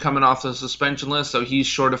he might be coming off the suspension list, so he's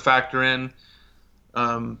sure to factor in.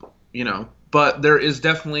 But there is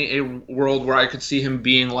definitely a world where I could see him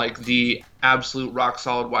being like the absolute rock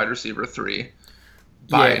solid wide receiver 3.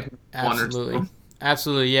 Yeah, absolutely.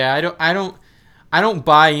 Absolutely, yeah. I don't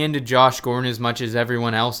buy into Josh Gordon as much as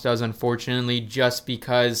everyone else does, unfortunately, just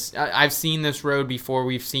because I've seen this road before.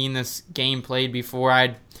 We've seen this game played before. I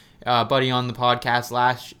had a buddy on the podcast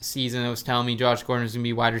last season that was telling me Josh Gordon was going to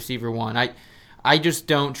be wide receiver 1. I just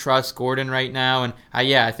don't trust Gordon right now, and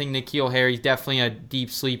I think N'Keal Harry's definitely a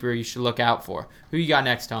deep sleeper you should look out for. Who you got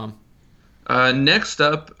next, Tom? Next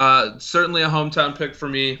up, certainly a hometown pick for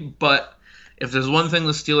me, but if there's one thing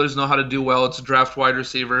the Steelers know how to do well, it's draft wide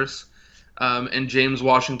receivers. And James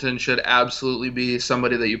Washington should absolutely be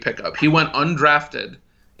somebody that you pick up. He went undrafted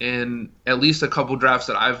in at least a couple drafts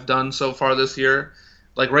that I've done so far this year.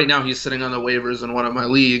 Right now he's sitting on the waivers in one of my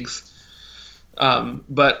leagues.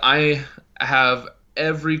 But I have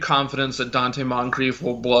every confidence that Dante Moncrief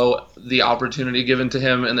will blow the opportunity given to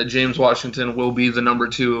him and that James Washington will be the number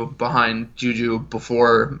 2 behind Juju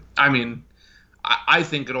before. I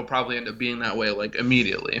think it'll probably end up being that way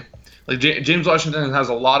immediately. James Washington has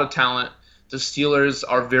a lot of talent. The Steelers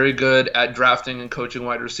are very good at drafting and coaching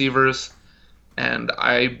wide receivers, And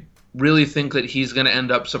I really think that he's going to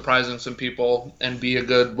end up surprising some people and be a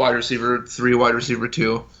good wide receiver 3, wide receiver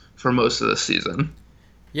 2 for most of the season.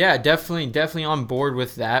 Yeah, definitely on board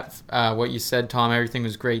with that. What you said, Tom, everything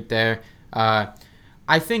was great there.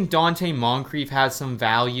 I think Dante Moncrief has some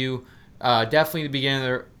value. Definitely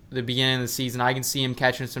the beginning of the season, I can see him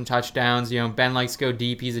catching some touchdowns. Ben likes to go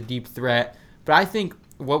deep. He's a deep threat. But I think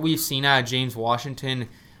what we've seen out of James Washington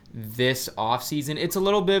this offseason, it's a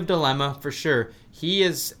little bit of a dilemma for sure. He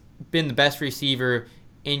has been the best receiver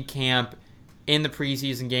in camp in the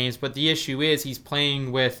preseason games, but the issue is he's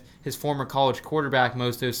playing with his former college quarterback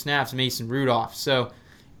most of those snaps, Mason Rudolph. So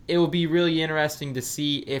it will be really interesting to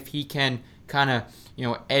see if he can kind of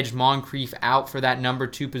edge Moncrief out for that number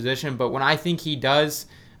 2 position. But when I think he does,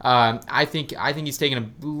 I think he's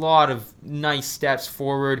taken a lot of nice steps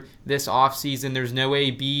forward this offseason. There's no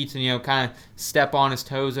AB to kind of step on his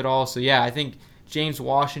toes at all. So yeah, I think James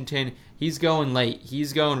Washington, he's going late.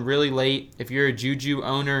 He's going really late. If you're a Juju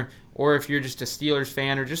owner, or if you're just a Steelers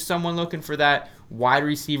fan, or just someone looking for that wide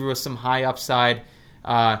receiver with some high upside.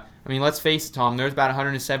 Let's face it, Tom, there's about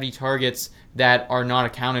 170 targets that are not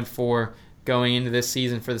accounted for going into this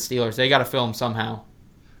season for the Steelers. They got to fill them somehow.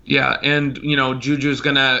 Yeah, and, Juju's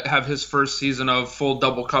going to have his first season of full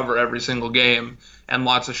double cover every single game and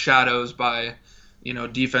lots of shadows by,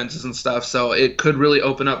 defenses and stuff. So it could really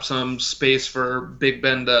open up some space for Big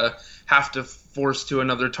Ben to have to force to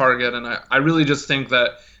another target. And I really just think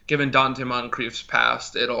that given Dante Moncrief's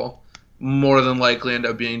past, it'll more than likely end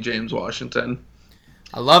up being James Washington.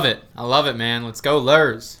 I love it, man. Let's go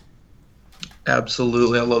Lurs.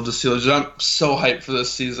 Absolutely. I love the Steelers. I'm so hyped for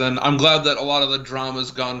this season. I'm glad that a lot of the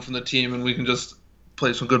drama's gone from the team and we can just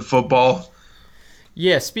play some good football.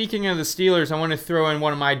 Yeah, speaking of the Steelers, I want to throw in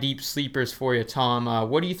one of my deep sleepers for you, Tom.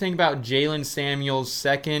 What do you think about Jalen Samuels,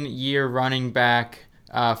 second-year running back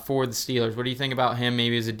for the Steelers? What do you think about him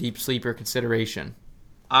maybe as a deep sleeper consideration?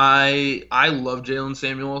 I love Jalen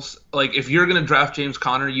Samuels. If you're going to draft James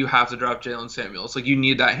Conner, you have to draft Jalen Samuels. You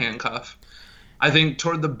need that handcuff. I think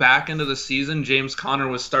toward the back end of the season, James Conner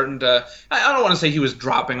was starting to, I don't want to say he was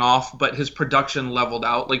dropping off, but his production leveled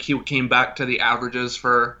out. He came back to the averages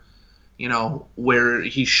for, where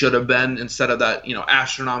he should have been instead of that,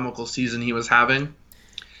 astronomical season he was having.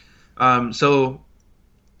 So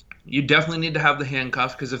you definitely need to have the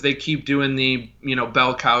handcuff, because if they keep doing the,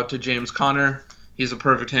 bell cow to James Conner, he's a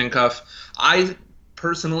perfect handcuff. I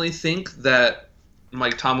personally think that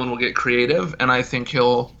Mike Tomlin will get creative, and I think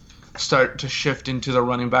he'll start to shift into the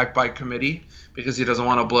running back by committee, because he doesn't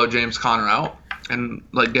want to blow James Conner out and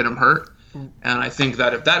get him hurt. And I think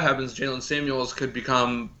that if that happens, Jalen Samuels could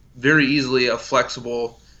become very easily a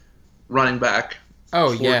flexible running back.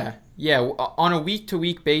 Oh, yeah. Yeah, on a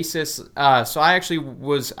week-to-week basis. So I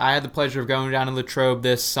had the pleasure of going down to Latrobe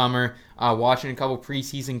this summer, watching a couple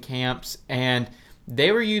preseason camps, and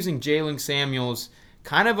they were using Jalen Samuels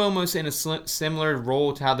kind of almost in a similar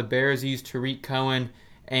role to how the Bears used Tariq Cohen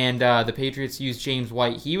and the Patriots used James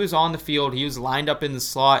White. He was on the field. He was lined up in the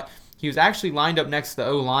slot. He was actually lined up next to the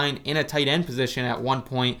O-line in a tight end position at one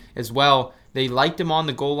point as well. They liked him on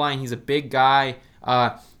the goal line. He's a big guy.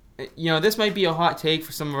 This might be a hot take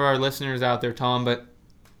for some of our listeners out there, Tom, but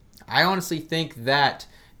I honestly think that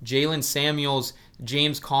Jalen Samuels,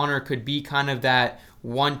 James Conner could be kind of that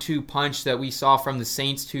 1-2 punch that we saw from the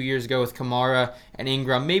Saints 2 years ago with Kamara and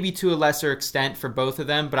Ingram, maybe to a lesser extent for both of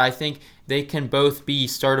them, but I think they can both be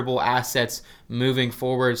startable assets moving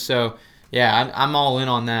forward. So, yeah, I'm all in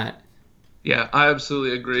on that. Yeah, I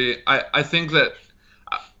absolutely agree. I think that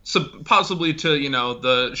possibly to,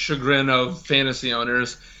 the chagrin of fantasy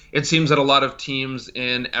owners, it seems that a lot of teams,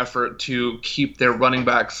 in effort to keep their running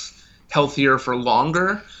backs healthier for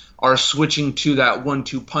longer, are switching to that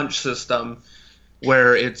 1-2 punch system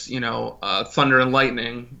where it's, thunder and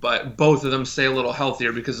lightning, but both of them stay a little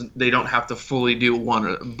healthier because they don't have to fully do one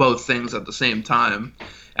or both things at the same time.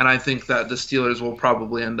 And I think that the Steelers will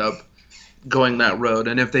probably end up going that road.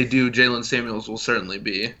 And if they do, Jalen Samuels will certainly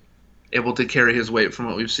be able to carry his weight from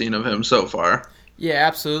what we've seen of him so far. Yeah,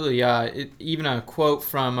 absolutely. Even a quote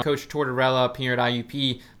from Coach Tortorella up here at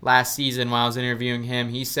IUP last season while I was interviewing him,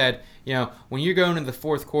 he said, when you're going into the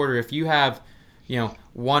fourth quarter, if you have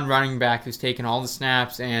one running back who's taking all the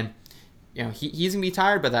snaps, and he's gonna be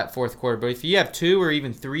tired by that fourth quarter. But if you have 2 or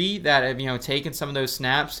even 3 that have taken some of those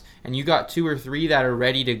snaps, and you got 2 or 3 that are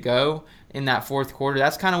ready to go in that fourth quarter,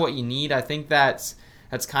 that's kind of what you need. I think that's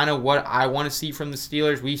kind of what I want to see from the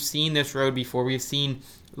Steelers. We've seen this road before. We've seen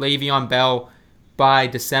Le'Veon Bell by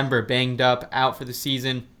December banged up, out for the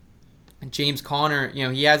season. James Conner,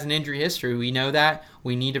 he has an injury history. We know that.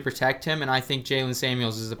 We need to protect him, and I think Jalen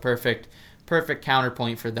Samuels is the perfect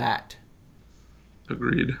counterpoint for that.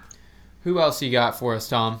 Agreed. Who else you got for us,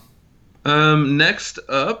 Tom? Next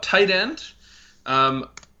up, tight end.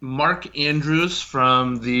 Mark Andrews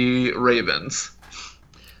from the Ravens.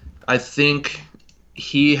 I think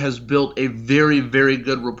he has built a very, very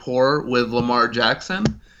good rapport with Lamar Jackson.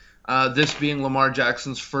 This being Lamar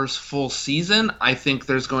Jackson's first full season, I think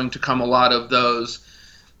there's going to come a lot of those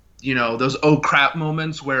oh crap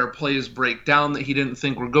moments where plays break down that he didn't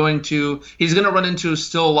think were going to. He's going to run into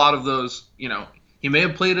still a lot of those, he may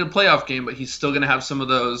have played a playoff game, but he's still going to have some of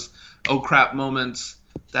those oh crap moments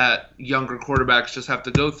that younger quarterbacks just have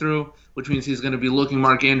to go through, which means he's going to be looking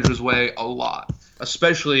Mark Andrews' way a lot,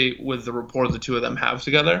 especially with the rapport the two of them have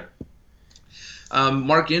together.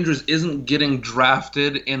 Mark Andrews isn't getting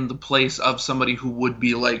drafted in the place of somebody who would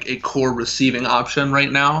be like a core receiving option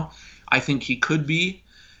right now. I think he could be,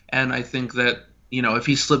 and I think that, if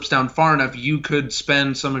he slips down far enough, you could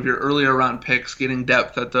spend some of your earlier round picks getting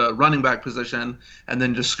depth at the running back position and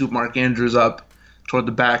then just scoop Mark Andrews up toward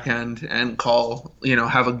the back end and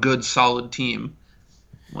have a good solid team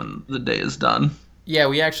when the day is done. Yeah,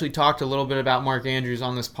 we actually talked a little bit about Mark Andrews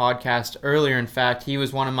on this podcast earlier. In fact, he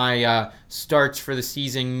was one of my starts for the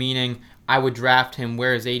season, meaning I would draft him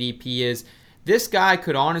where his ADP is. This guy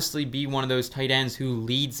could honestly be one of those tight ends who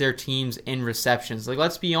leads their teams in receptions. Like,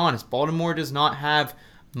 let's be honest, Baltimore does not have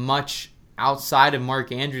much outside of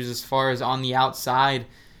Mark Andrews as far as on the outside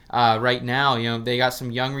right now. They got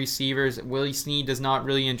some young receivers. Willie Snead does not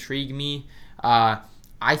really intrigue me.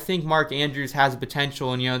 I think Mark Andrews has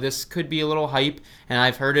potential, and this could be a little hype, and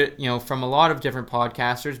I've heard it, from a lot of different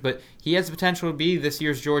podcasters, but he has the potential to be this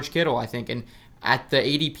year's George Kittle, I think, and at the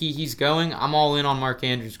ADP he's going, I'm all in on Mark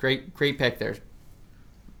Andrews. Great pick there.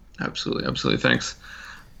 Absolutely. Thanks.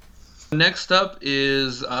 Next up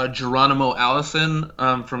is Geronimo Allison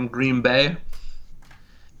from Green Bay.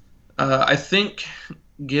 I think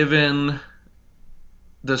given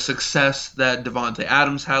the success that Devontae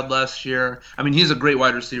Adams had last year, he's a great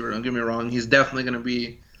wide receiver, don't get me wrong. He's definitely going to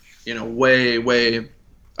be, way, way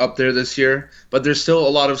up there this year. But there's still a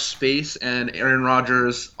lot of space, and Aaron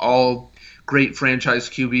Rodgers, all great franchise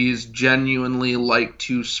QBs, genuinely like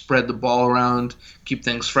to spread the ball around, keep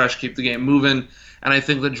things fresh, keep the game moving. And I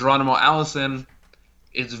think that Geronimo Allison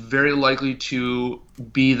is very likely to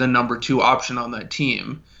be the number 2 option on that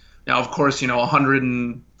team. Now, of course,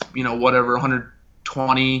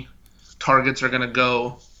 120 targets are going to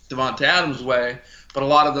go Devontae Adams' way, but a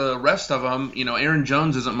lot of the rest of them, Aaron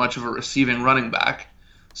Jones isn't much of a receiving running back,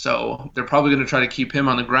 so they're probably going to try to keep him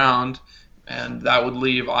on the ground, and that would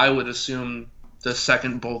leave, I would assume, the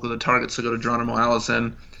second bulk of the targets to go to Geronimo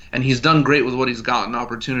Allison, and he's done great with what he's gotten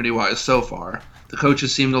opportunity-wise so far. The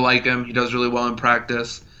coaches seem to like him. He does really well in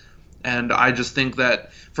practice, and I just think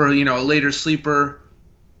that for a later sleeper,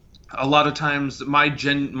 a lot of times my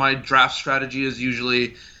draft strategy is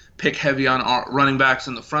usually pick heavy on running backs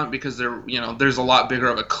in the front because there's a lot bigger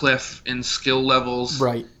of a cliff in skill levels.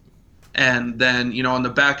 Right. And then, on the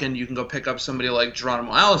back end, you can go pick up somebody like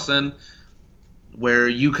Geronimo Allison, where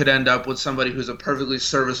you could end up with somebody who's a perfectly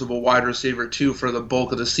serviceable wide receiver 2 for the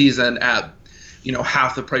bulk of the season at,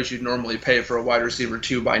 half the price you'd normally pay for a wide receiver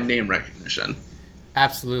 2 by name recognition.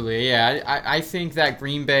 Absolutely, yeah. I think that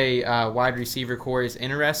Green Bay wide receiver core is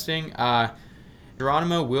interesting.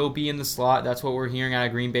 Geronimo will be in the slot. That's what we're hearing out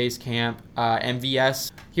of Green Bay's camp.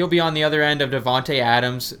 MVS, he'll be on the other end of Devontae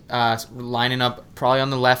Adams, lining up probably on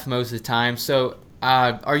the left most of the time. So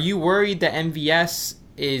are you worried that MVS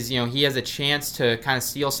is, he has a chance to kind of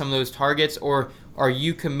steal some of those targets, or are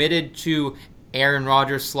you committed to Aaron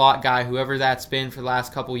Rodgers, slot guy, whoever that's been for the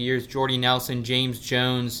last couple of years, Jordy Nelson, James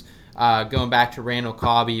Jones, going back to Randall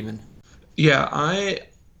Cobb even? Yeah,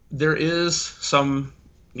 there is some,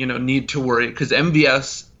 need to worry because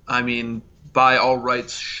MVS, by all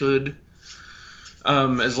rights should,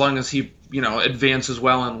 as long as he, advances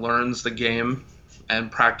well and learns the game and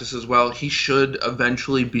practices well, he should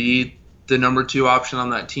eventually be the number 2 option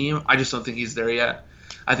on that team. I just don't think he's there yet.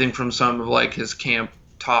 I think from some of his camp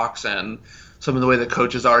talks and some of the way the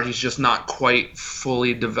coaches are, he's just not quite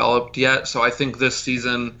fully developed yet. So I think this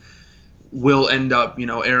season will end up,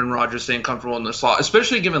 Aaron Rodgers staying comfortable in the slot,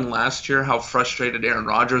 especially given last year how frustrated Aaron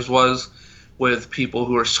Rodgers was with people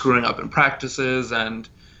who are screwing up in practices and,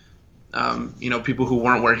 people who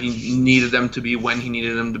weren't where he needed them to be when he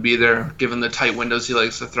needed them to be there, given the tight windows he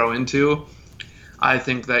likes to throw into. I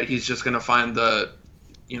think that he's just going to find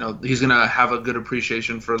he's going to have a good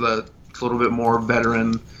appreciation for the little bit more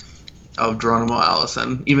veteran of Geronimo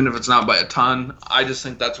Allison, even if it's not by a ton. I just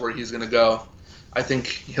think that's where he's going to go. I think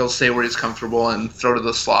he'll stay where he's comfortable and throw to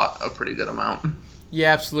the slot a pretty good amount.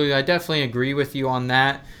 Yeah, absolutely. I definitely agree with you on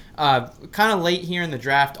that. Kind of late here in the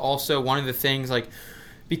draft, also, one of the things, like,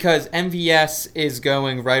 because MVS is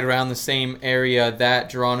going right around the same area that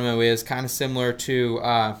Geronimo is, kind of similar to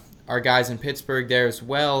our guys in Pittsburgh there as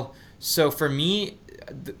well. So for me,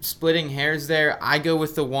 splitting hairs there, I go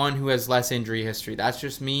with the one who has less injury history. That's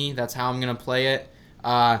just me. That's how I'm going to play it.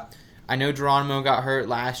 I know Geronimo got hurt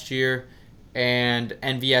last year, and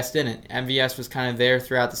MVS didn't. MVS was kind of there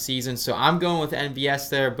throughout the season, so I'm going with MVS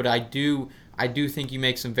there, but I do think you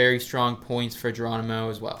make some very strong points for Geronimo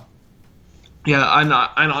as well. Yeah, I'm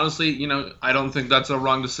not. And honestly, I don't think that's a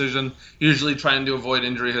wrong decision. Usually trying to avoid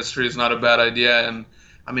injury history is not a bad idea. And,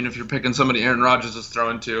 I mean, if you're picking somebody Aaron Rodgers is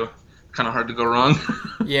throwing to, kind of hard to go wrong.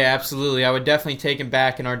 Yeah, absolutely. I would definitely take him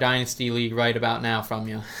back in our Dynasty League right about now from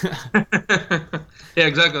you. Yeah,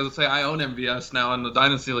 exactly. I was going to say, I own MVS now in the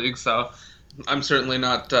Dynasty League, so I'm certainly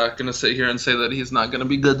not going to sit here and say that he's not going to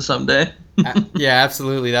be good someday. Yeah,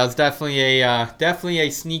 absolutely. That was definitely a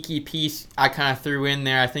sneaky piece I kind of threw in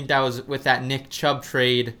there. I think that was with that Nick Chubb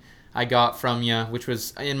trade I got from you, which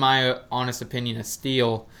was, in my honest opinion, a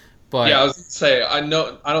steal. But yeah, I was going to say,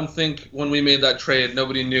 I don't think when we made that trade,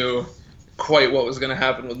 nobody knew quite what was going to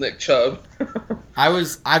happen with Nick Chubb.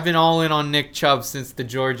 I've been all in on Nick Chubb since the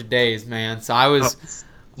Georgia days, man. So I was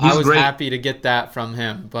great. happy to get that from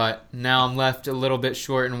him, but now I'm left a little bit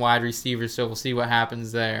short in wide receiver, so we'll see what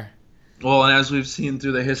happens there. Well, and as we've seen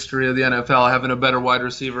through the history of the NFL, having a better wide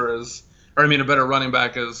receiver a better running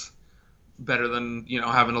back is better than,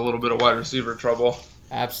 having a little bit of wide receiver trouble.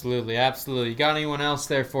 Absolutely, absolutely. You got anyone else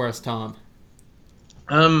there for us, Tom?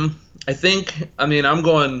 I think, I'm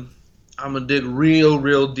going to dig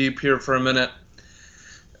real deep here for a minute.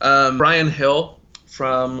 Brian Hill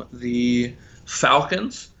from the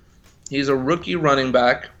Falcons. He's a rookie running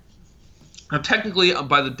back. Now, technically,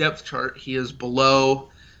 by the depth chart, he is below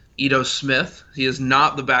Ito Smith. He is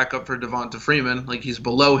not the backup for Devonta Freeman. Like, he's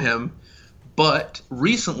below him. But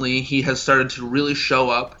recently, he has started to really show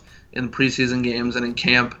up in preseason games and in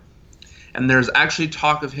camp. And there's actually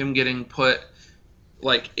talk of him getting put,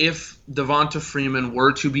 like, if Devonta Freeman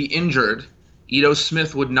were to be injured, Ito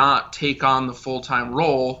Smith would not take on the full-time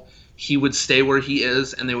role. He would stay where he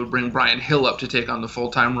is, and they would bring Brian Hill up to take on the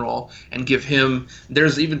full-time role and give him –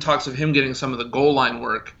 there's even talks of him getting some of the goal line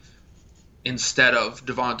work instead of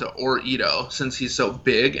Devonta or Ito, since he's so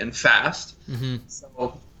big and fast. Mm-hmm.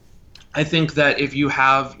 So I think that if you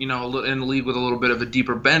have, in a league with a little bit of a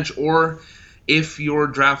deeper bench, or if you're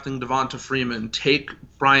drafting Devonta Freeman, take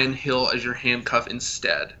Brian Hill as your handcuff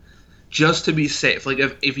instead, just to be safe. Like,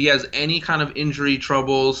 if he has any kind of injury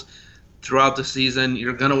troubles throughout the season,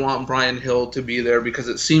 you're going to want Brian Hill to be there because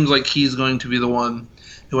it seems like he's going to be the one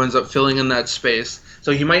who ends up filling in that space.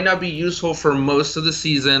 So he might not be useful for most of the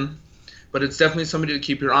season, but it's definitely somebody to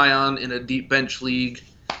keep your eye on in a deep bench league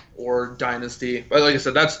or dynasty. But like I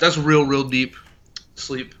said, that's real deep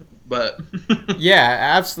sleep. But yeah,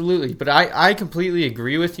 absolutely. But I completely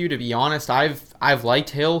agree with you. To be honest, I've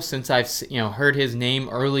liked Hill since I've heard his name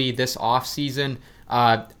early this offseason.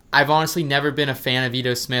 I've honestly never been a fan of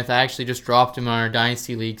Ito Smith. I actually just dropped him on our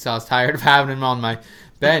Dynasty League, so I was tired of having him on my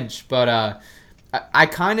bench. But I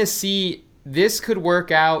kind of see this could work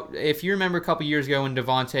out. If you remember a couple years ago when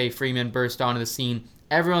Devonta Freeman burst onto the scene,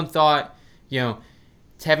 everyone thought,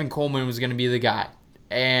 Tevin Coleman was going to be the guy.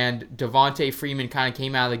 And Devonta Freeman kind of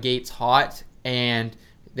came out of the gates hot, and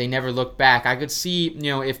they never looked back. I could see,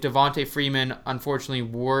 if Devonta Freeman, unfortunately,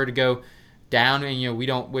 were to go down, and, we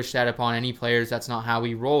don't wish that upon any players. That's not how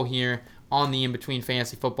we roll here on the In Between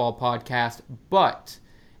Fantasy Football podcast. But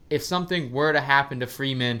if something were to happen to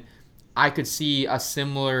Freeman, I could see a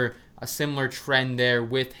similar trend there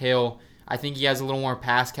with Hill. I think he has a little more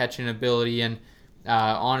pass catching ability, and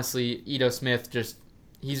honestly, Ito Smith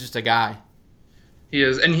he's just a guy. He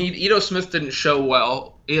is, and Ito Smith didn't show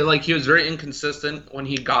well. He was very inconsistent when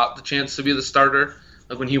he got the chance to be the starter.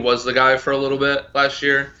 Like when he was the guy for a little bit last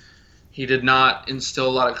year, he did not instill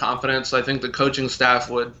a lot of confidence. So I think the coaching staff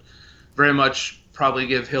would very much probably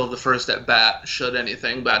give Hill the first at bat should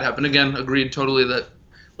anything bad happen. Again, agreed totally that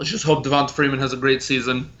let's just hope Devonta Freeman has a great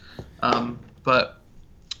season. But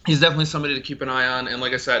he's definitely somebody to keep an eye on. And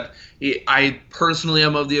like I said, I personally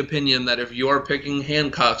am of the opinion that if you're picking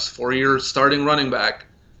handcuffs for your starting running back,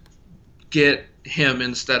 get him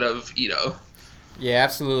instead of Ito. Yeah,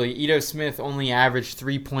 absolutely. Ito Smith only averaged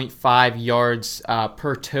 3.5 yards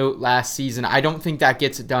per tote last season. I don't think that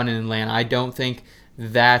gets it done in Atlanta. I don't think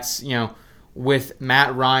that's, with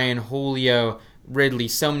Matt Ryan, Julio, Ridley,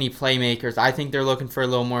 so many playmakers, I think they're looking for a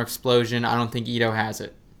little more explosion. I don't think Ito has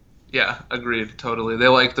it. Yeah, agreed, totally. They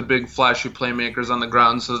like the big, flashy playmakers on the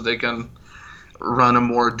ground so that they can run a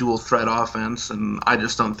more dual threat offense, and I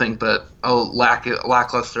just don't think that a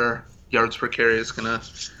lackluster yards per carry is going to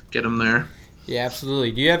get him there. Yeah,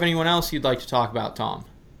 absolutely. Do you have anyone else you'd like to talk about, Tom?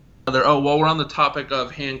 While we're on the topic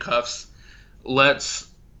of handcuffs,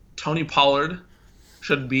 Tony Pollard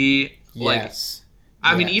should be Yes.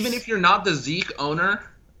 I mean, even if you're not the Zeke owner,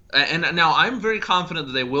 and now I'm very confident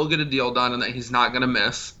that they will get a deal done and that he's not going to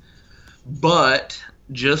miss, but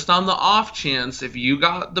just on the off chance, if you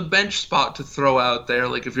got the bench spot to throw out there,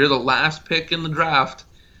 like if you're the last pick in the draft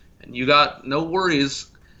and you got no worries,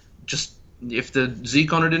 just if the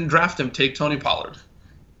Zeke owner didn't draft him, take Tony Pollard.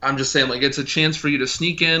 I'm just saying, like, it's a chance for you to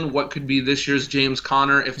sneak in what could be this year's James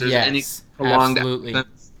Conner if there's any prolonged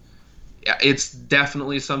absence. Yeah, it's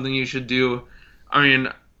definitely something you should do. I mean,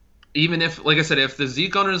 even if, like I said, if the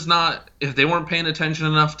Zeke owner's if they weren't paying attention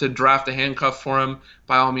enough to draft a handcuff for him,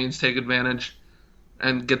 by all means take advantage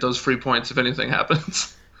and get those free points if anything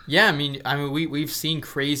happens. Yeah, I mean, we've seen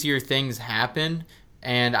crazier things happen,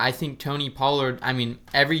 and I think Tony Pollard, I mean,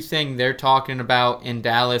 everything they're talking about in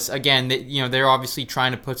Dallas, again, they're obviously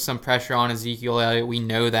trying to put some pressure on Ezekiel Elliott. We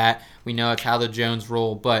know that. We know it's how the Jones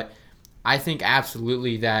roll, but I think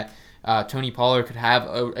absolutely that Tony Pollard could have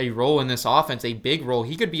a role in this offense, a big role.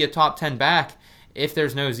 He could be a top 10 back if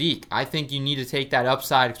there's no Zeke. I think you need to take that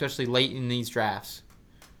upside, especially late in these drafts.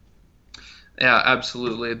 Yeah,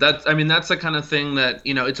 absolutely. That's the kind of thing that,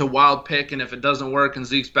 it's a wild pick, and if it doesn't work and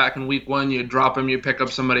Zeke's back in week 1, you drop him, you pick up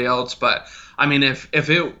somebody else. But I mean, if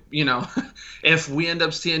we end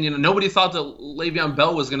up seeing, nobody thought that Le'Veon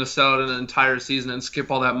Bell was going to sell out an entire season and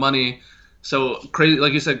skip all that money. So crazy,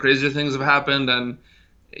 like you said, crazier things have happened, and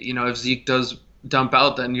if Zeke does dump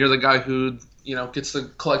out, then you're the guy who gets to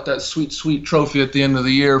collect that sweet trophy at the end of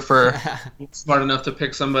the year for smart enough to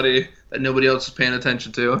pick somebody that nobody else is paying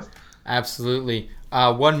attention to. Absolutely.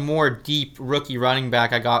 One more deep rookie running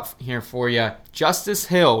back I got here for you. Justice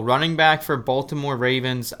Hill, running back for Baltimore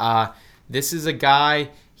Ravens. This is a guy,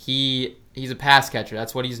 he's a pass catcher.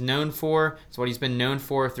 That's what he's known for. It's what he's been known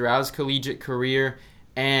for throughout his collegiate career.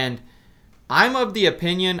 And I'm of the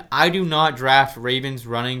opinion I do not draft Ravens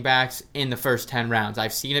running backs in the first 10 rounds.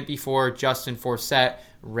 I've seen it before. Justin Forsett,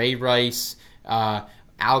 Ray Rice,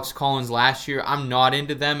 Alex Collins last year. I'm not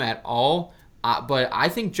into them at all. But I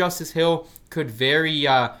think Justice Hill could very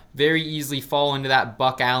easily fall into that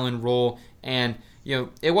Buck Allen role. And,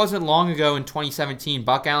 it wasn't long ago in 2017,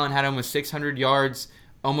 Buck Allen had almost 600 yards,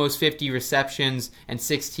 almost 50 receptions, and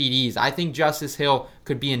 6 TDs. I think Justice Hill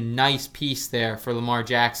could be a nice piece there for Lamar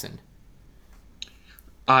Jackson.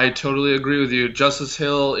 I totally agree with you. Justice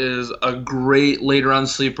Hill is a great later-on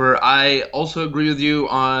sleeper. I also agree with you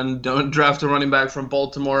on don't draft a running back from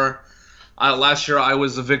Baltimore. Last year, I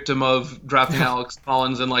was a victim of drafting Alex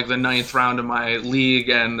Collins in like the 9th round of my league,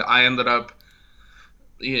 and I ended up,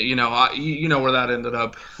 you know where that ended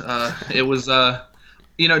up. It was, it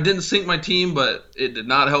didn't sink my team, but it did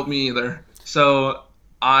not help me either.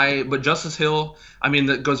 But Justice Hill,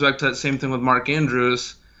 that goes back to that same thing with Mark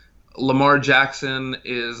Andrews. Lamar Jackson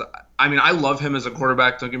is, I love him as a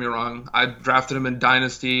quarterback, don't get me wrong. I drafted him in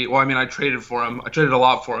Dynasty. Well, I traded for him. I traded a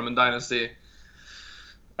lot for him in Dynasty.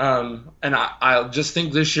 And I just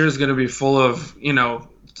think this year is going to be full of,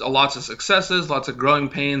 lots of successes, lots of growing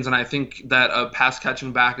pains, and I think that a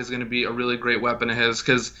pass-catching back is going to be a really great weapon of his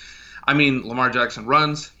because, Lamar Jackson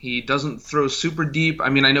runs. He doesn't throw super deep. I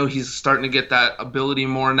know he's starting to get that ability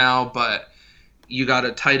more now, but you got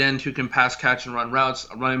a tight end who can pass, catch, and run routes,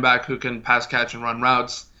 a running back who can pass, catch, and run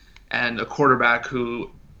routes, and a quarterback who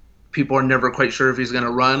people are never quite sure if he's going to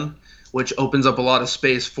run, which opens up a lot of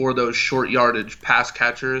space for those short yardage pass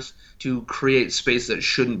catchers to create space that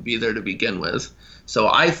shouldn't be there to begin with. So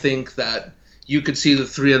I think that you could see the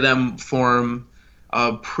three of them form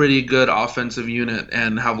a pretty good offensive unit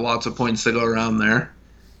and have lots of points to go around there.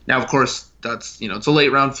 Now, of course, that's, it's a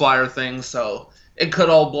late round flyer thing, so it could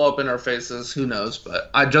all blow up in our faces. Who knows?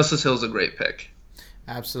 But Justice Hill's a great pick.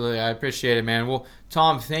 Absolutely. I appreciate it, man. Well,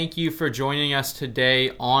 Tom, thank you for joining us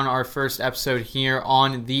today on our first episode here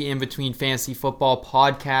on the In Between Fantasy Football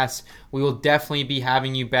podcast. We will definitely be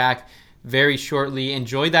having you back very shortly.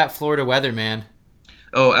 Enjoy that Florida weather, man.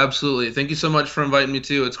 Oh, absolutely. Thank you so much for inviting me,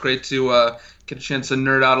 too. It's great to get a chance to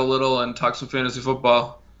nerd out a little and talk some fantasy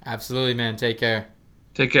football. Absolutely, man. Take care.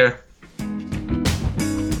 Take care.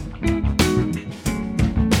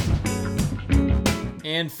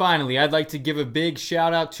 And finally, I'd like to give a big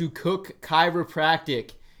shout out to Cook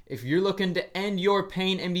Chiropractic. If you're looking to end your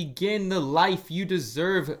pain and begin the life you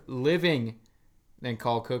deserve living, then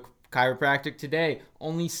call Cook Chiropractic today.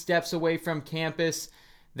 Only steps away from campus.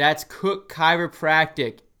 That's Cook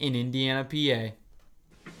Chiropractic in Indiana, PA.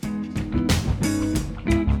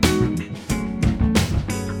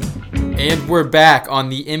 And we're back on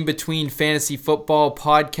the In Between Fantasy Football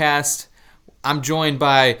podcast. I'm joined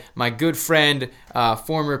by my good friend,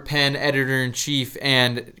 former Penn editor-in-chief,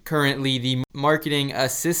 and currently the marketing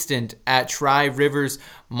assistant at Tri-Rivers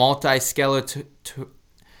Multi-Skeletal.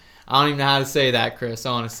 I don't even know how to say that, Chris,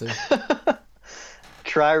 honestly.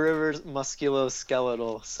 Tri-Rivers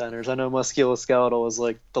Musculoskeletal Centers. I know musculoskeletal is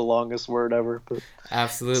like the longest word ever, but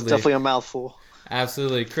absolutely, it's definitely a mouthful.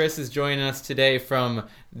 Absolutely. Chris is joining us today from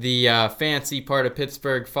the fancy part of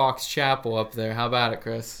Pittsburgh, Fox Chapel up there. How about it,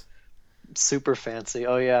 Chris? Super fancy.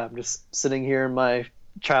 Oh, yeah. I'm just sitting here in my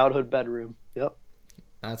childhood bedroom. Yep.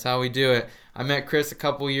 That's how we do it. I met Chris a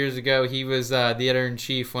couple years ago. He was the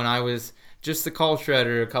editor-in-chief when I was just the culture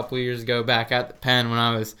editor a couple years ago back at the Penn when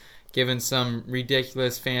I was giving some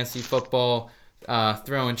ridiculous fantasy football,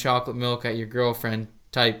 throwing chocolate milk at your girlfriend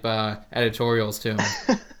type editorials to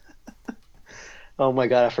him. Oh my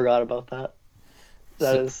God, I forgot about that.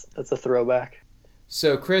 That's a throwback.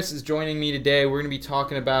 So Chris is joining me today. We're going to be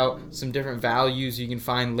talking about some different values you can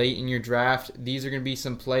find late in your draft. These are going to be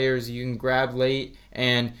some players you can grab late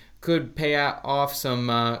and could pay off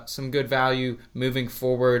some good value moving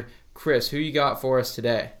forward. Chris, who you got for us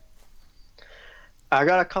today? I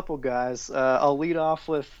got a couple guys. I'll lead off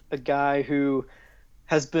with a guy who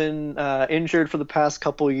has been injured for the past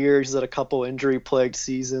couple of years. He's had a couple injury-plagued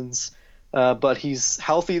seasons. But he's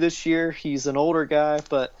healthy this year. He's an older guy,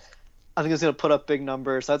 but I think he's going to put up big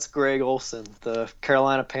numbers. That's Greg Olsen, the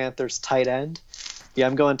Carolina Panthers tight end. Yeah,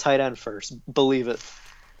 I'm going tight end first. Believe it.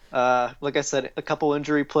 Like I said, a couple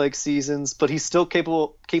injury-plagued seasons, but he's still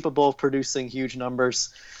capable of producing huge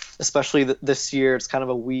numbers, especially this year. It's kind of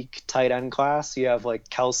a weak tight end class. You have like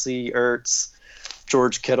Kelsey, Ertz,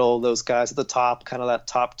 George Kittle, those guys at the top, kind of that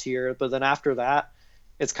top tier. But then after that,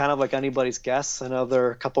 it's kind of like anybody's guess. I know there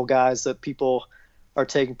are a couple guys that people are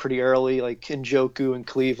taking pretty early, like Njoku in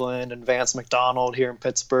Cleveland and Vance McDonald here in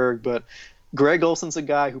Pittsburgh. But Greg Olsen's a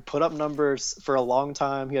guy who put up numbers for a long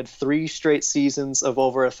time. He had 3 straight seasons of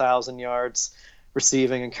over 1,000 yards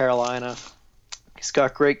receiving in Carolina. He's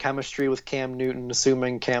got great chemistry with Cam Newton,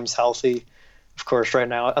 assuming Cam's healthy. Of course, right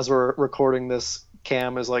now, as we're recording this,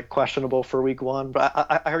 Cam is like questionable for week 1,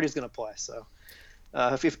 but I heard he's going to play, so.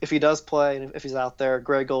 If he does play and if he's out there,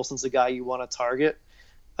 Greg Olsen's a guy you want to target.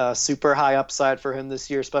 Super high upside for him this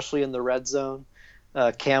year, especially in the red zone.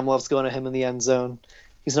 Cam loves going to him in the end zone.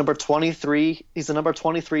 He's number 23. He's the number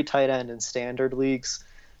 23 tight end in standard leagues,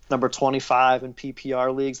 number 25 in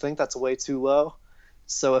PPR leagues. I think that's way too low.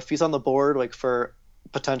 So if he's on the board, like for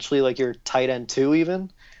potentially like your tight end 2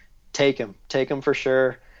 even, take him. Take him for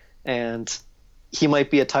sure. And he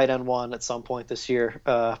might be a tight end 1 at some point this year.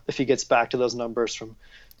 If he gets back to those numbers from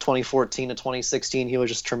 2014 to 2016, he was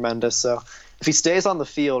just tremendous. So if he stays on the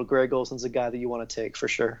field, Greg Olsen's a guy that you want to take for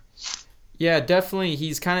sure. Yeah, definitely.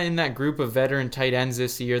 He's kind of in that group of veteran tight ends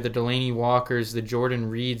this year, the Delaney Walkers, the Jordan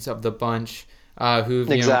Reeds of the bunch,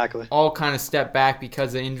 who've exactly. All kind of stepped back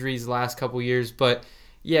because of injuries the last couple years. But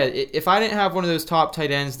yeah, if I didn't have one of those top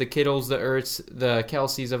tight ends, the Kittles, the Ertz, the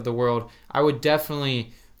Kelseys of the world, I would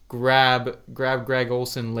definitely grab Greg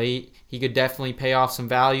Olsen late. He could definitely pay off some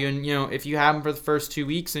value. And, if you have him for the first 2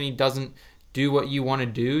 weeks and he doesn't do what you want to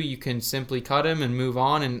do, you can simply cut him and move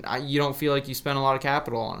on, and you don't feel like you spent a lot of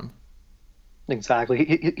capital on him.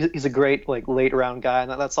 Exactly. He's a great late round guy,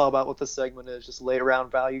 and that's all about what this segment is, just late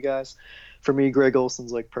round value guys. For me, Greg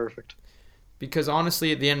Olsen's perfect. Because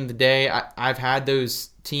honestly, at the end of the day, I've had those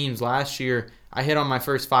teams last year. I hit on my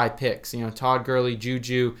first 5 picks. Todd Gurley,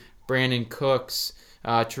 Juju, Brandon Cooks,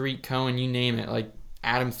 Tariq Cohen, you name it, like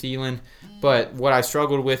Adam Thielen. But what I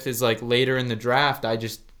struggled with is later in the draft, I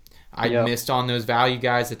missed on those value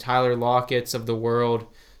guys, the Tyler Lockett's of the world.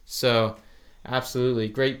 So absolutely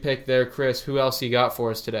great pick there, Chris. Who else you got for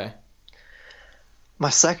us today? My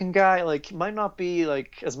second guy might not be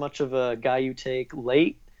as much of a guy you take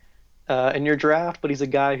late in your draft, but he's a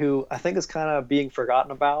guy who I think is kind of being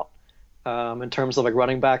forgotten about in terms of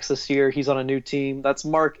running backs this year. He's on a new team. That's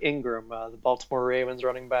Mark Ingram, the Baltimore Ravens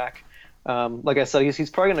running back. Like I said, he's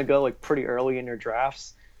probably going to go pretty early in your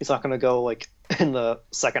drafts. He's not going to go in the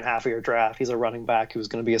second half of your draft. He's a running back who's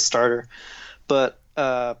going to be a starter. But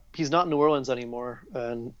he's not in New Orleans anymore,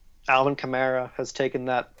 and Alvin Kamara has taken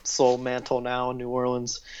that sole mantle now in New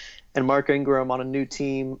Orleans. And Mark Ingram on a new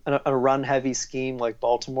team, a run-heavy scheme like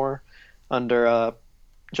Baltimore under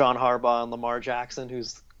John Harbaugh and Lamar Jackson,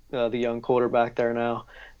 who's the young quarterback there now.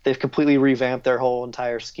 They've completely revamped their whole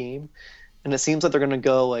entire scheme. And it seems like they're going to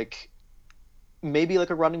go maybe a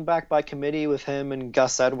running back by committee with him and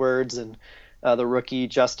Gus Edwards and the rookie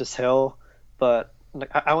Justice Hill. But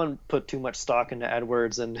I wouldn't put too much stock into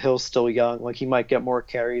Edwards, and Hill's still young. He might get more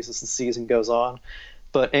carries as the season goes on.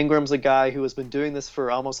 But Ingram's a guy who has been doing this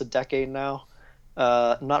for almost a decade now.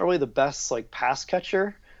 Not really the best like pass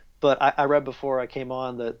catcher, but I read before I came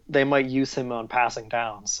on that they might use him on passing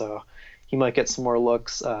down, so he might get some more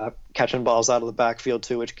looks catching balls out of the backfield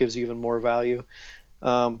too, which gives you even more value.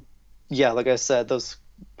 Yeah, like I said, those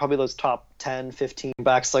top 10, 15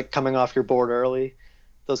 backs like coming off your board early,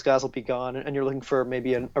 those guys will be gone, and you're looking for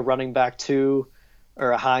maybe a running back 2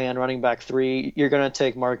 or a high-end running back 3. You're going to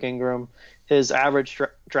take Mark Ingram. His average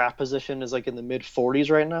draft position is like in the mid-40s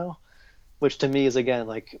right now, which to me is, again,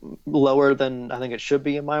 like lower than I think it should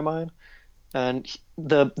be in my mind. And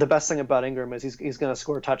the best thing about Ingram is he's going to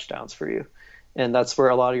score touchdowns for you, and that's where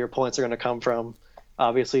a lot of your points are going to come from.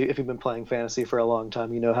 Obviously, if you've been playing fantasy for a long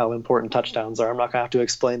time, you know how important touchdowns are. I'm not going to have to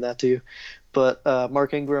explain that to you. But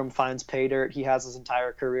Mark Ingram finds pay dirt. He has his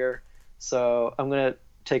entire career. So I'm going to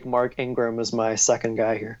take Mark Ingram as my second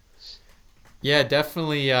guy here. Yeah,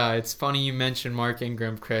 definitely. It's funny you mentioned Mark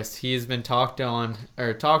Ingram, Chris. He has been talked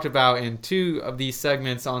about in 2 of these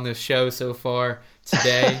segments on the show so far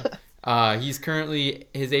today. He's currently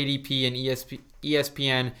his ADP in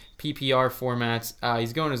ESPN PPR formats.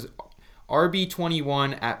 He's going as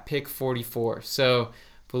RB21 at pick 44. So,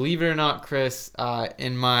 believe it or not, Chris,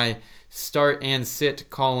 in my start and sit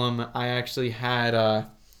column, I actually had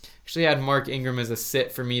Mark Ingram as a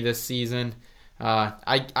sit for me this season.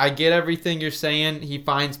 I get everything you're saying. He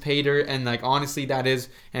finds pay dirt, and like honestly, that is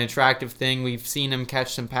an attractive thing. We've seen him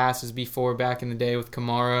catch some passes before back in the day with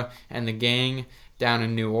Kamara and the gang down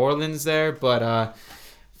in New Orleans there, but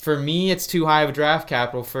for me, it's too high of a draft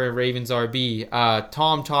capital for a Ravens RB.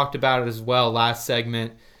 Tom talked about it as well last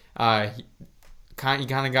segment. He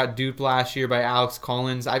kind of got duped last year by Alex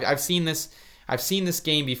Collins. I've seen this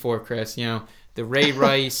game before, Chris. You know, the Ray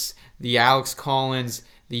Rice, the Alex Collins,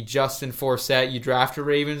 the Justin Forsett. You draft a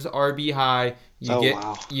Ravens RB high,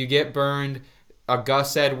 you get burned. A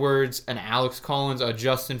Gus Edwards, an Alex Collins, a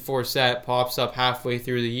Justin Forsett pops up halfway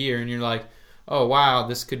through the year, and you're like, oh wow,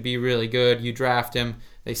 this could be really good. You draft him.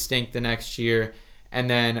 They stink the next year. And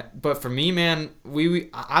then, but for me, man,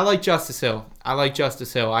 I like Justice Hill.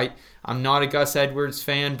 I'm not a Gus Edwards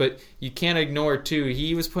fan, but you can't ignore too.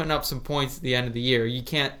 He was putting up some points at the end of the year. You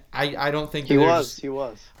can't. I don't think he was.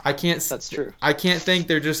 I can't. That's true. I can't think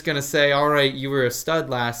they're just gonna say, all right, you were a stud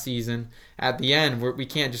last season. At the end, we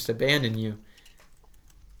can't just abandon you.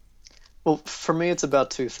 Well, for me, it's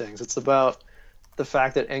about 2 things. It's about the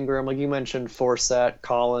fact that Ingram, like you mentioned, Forsett,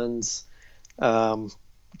 Collins,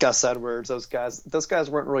 Gus Edwards, those guys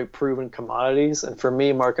weren't really proven commodities. And for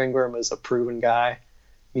me, Mark Ingram is a proven guy.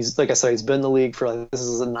 He's, like I said, he's been in the league for this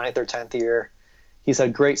is his 9th or 10th year. He's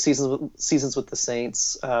had great seasons with the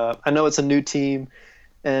Saints. I know it's a new team,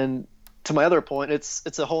 and to my other point,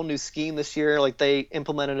 it's a whole new scheme this year. Like they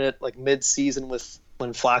implemented it like mid-season with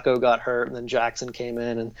when Flacco got hurt, and then Jackson came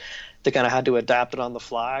in, and they kind of had to adapt it on the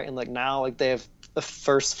fly. And like now, like they have the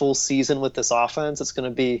first full season with this offense. It's going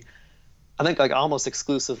to be, I think, like almost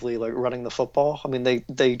exclusively like running the football. I mean,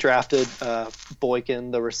 they drafted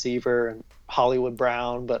Boykin, the receiver, and Hollywood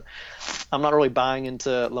Brown, but I'm not really buying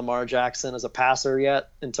into Lamar Jackson as a passer yet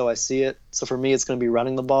until I see it. So for me, it's going to be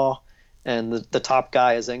running the ball, and the top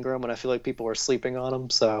guy is Ingram, and I feel like people are sleeping on him.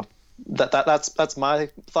 So that's my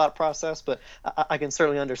thought process, but I can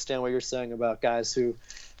certainly understand what you're saying about guys who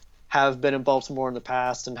have been in Baltimore in the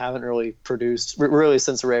past and haven't really produced really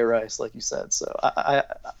since Ray Rice, like you said. So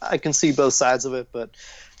I can see both sides of it, but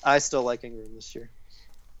I still like Ingram this year.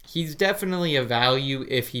 He's definitely a value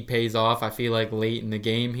if he pays off. I feel like late in the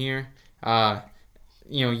game here,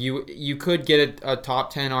 you could get a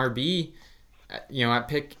top 10 RB, at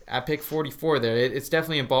pick 44 there. It's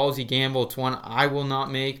definitely a ballsy gamble. It's one I will not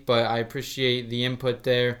make, but I appreciate the input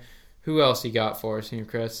there. Who else you got for us here,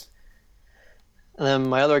 Chris? And then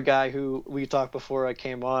my other guy who we talked before I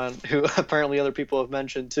came on, who apparently other people have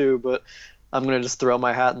mentioned too, but I'm going to just throw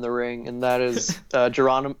my hat in the ring, and that is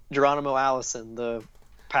Geronimo Allison, the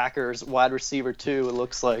Packers wide receiver 2, it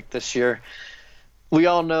looks like, this year. We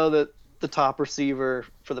all know that the top receiver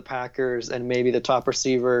for the Packers and maybe the top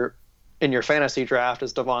receiver in your fantasy draft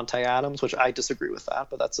is Devontae Adams, which I disagree with that,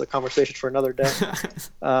 but that's a conversation for another day.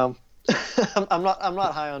 I'm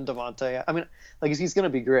not high on Devontae. I mean, like he's going to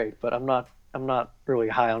be great, but I'm not really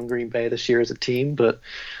high on Green Bay this year as a team, but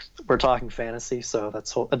we're talking fantasy, so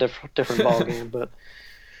that's a different ball game. But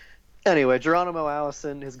anyway, Geronimo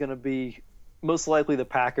Allison is going to be most likely the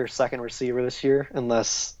Packers' second receiver this year,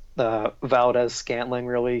 unless Valdez-Scantling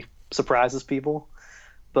really surprises people.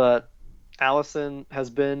 But Allison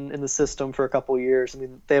has been in the system for a couple of years. I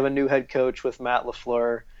mean, they have a new head coach with Matt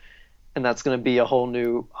LaFleur, and that's going to be a whole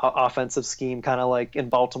new offensive scheme, kind of like in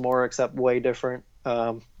Baltimore, except way different.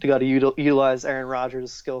 They got to utilize Aaron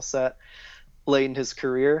Rodgers' skill set late in his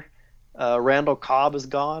career. Randall Cobb is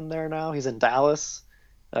gone there now. He's in Dallas.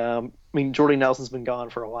 Jordy Nelson's been gone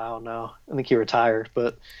for a while now. I think he retired.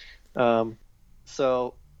 But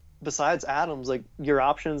so besides Adams, like your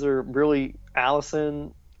options are really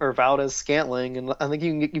Allison or Valdez-Scantling, and I think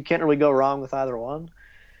you can't really go wrong with either one.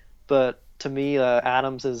 But to me,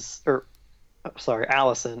 Allison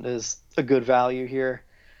is a good value here.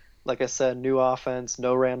 Like I said, new offense,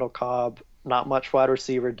 no Randall Cobb, not much wide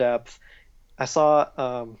receiver depth. I saw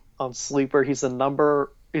on Sleeper he's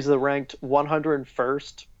the ranked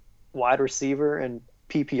 101st wide receiver in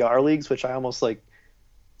PPR leagues, which I almost like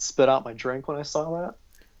spit out my drink when I saw that,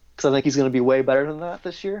 because I think he's going to be way better than that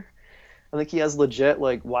this year. I think he has legit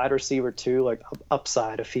like wide receiver 2 like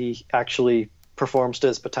upside if he actually performs to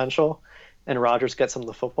his potential and Rodgers gets him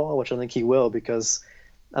the football, which I think he will, because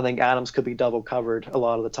I think Adams could be double covered a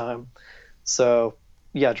lot of the time. So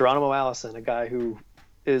yeah, Geronimo Allison, a guy who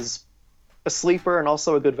is a sleeper and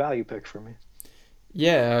also a good value pick for me.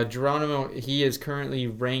 Yeah, Geronimo, he is currently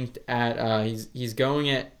ranked at he's going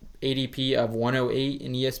at ADP of 108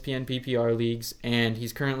 in ESPN PPR leagues, and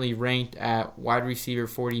he's currently ranked at wide receiver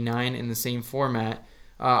 49 in the same format.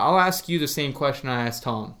 I'll ask you the same question I asked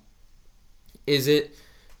Tom. Is it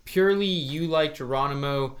purely you like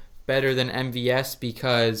Geronimo better than MVS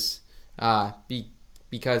because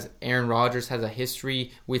Aaron Rodgers has a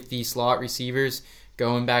history with these slot receivers,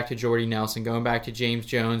 going back to Jordy Nelson, going back to James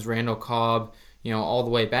Jones, Randall Cobb, all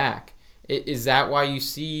the way back? Is that why you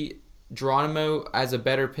see Geronimo as a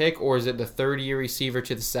better pick, or is it the third-year receiver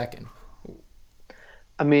to the second?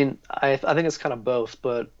 I mean, I think it's kind of both,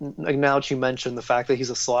 but like now that you mentioned the fact that he's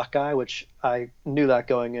a slot guy, which I knew that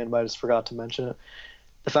going in, but I just forgot to mention it.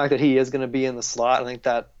 The fact that he is going to be in the slot, I think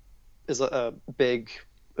that is a big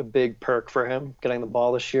perk for him getting the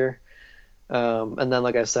ball this year. And then,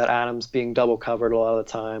 like I said, Adams being double covered a lot of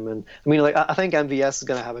the time, and I mean, like I think MVS is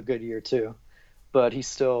going to have a good year too, but he's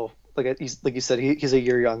still like you said, he's a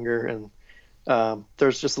year younger, and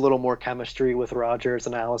there's just a little more chemistry with Rodgers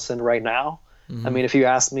and Allison right now. Mm-hmm. I mean, if you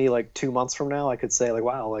asked me like 2 months from now, I could say like,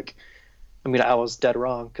 wow, like, I mean, I was dead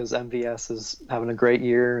wrong, because MVS is having a great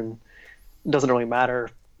year, and it doesn't really matter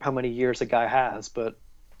how many years a guy has. But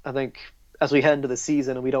I think as we head into the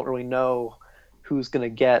season and we don't really know who's going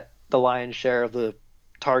to get the lion's share of the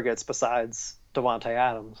targets besides Devontae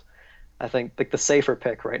Adams, I think like the safer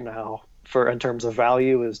pick right now in terms of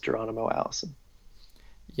value is Geronimo Allison.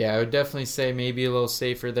 Yeah, I would definitely say maybe a little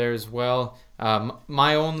safer there as well.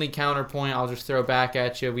 My only counterpoint, I'll just throw back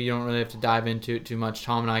at you. We don't really have to dive into it too much.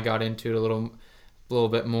 Tom and I got into it a little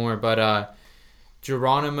bit more, but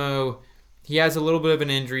Geronimo, he has a little bit of an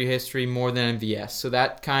injury history more than MVS, so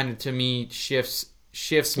that kind of to me shifts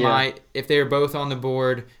my. If they're both on the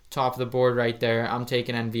board, top of the board right there, I'm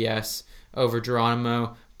taking MVS over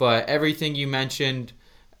Geronimo. But everything you mentioned,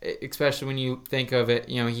 especially when you think of it,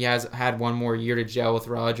 he has had one more year to gel with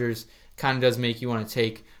Rodgers, kind of does make you want to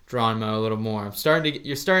take Geronimo a little more.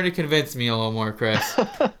 You're starting to convince me a little more, Chris.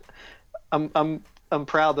 I'm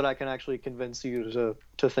proud that I can actually convince you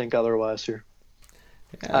to think otherwise here.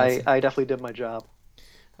 Yeah, I definitely did my job.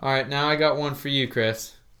 All right, now I got one for you,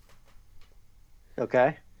 Chris.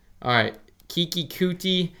 Okay. All right, Kiki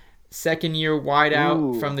Kuti, second-year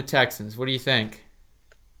wideout from the Texans. What do you think?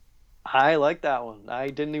 I like that one. I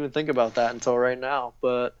didn't even think about that until right now.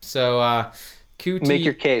 But so, Kuti, make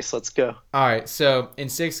your case. Let's go. All right. So in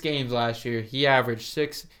 6 games last year, he averaged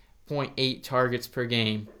 6.8 targets per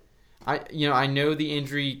game. I know the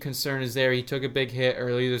injury concern is there. He took a big hit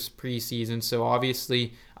early this preseason, so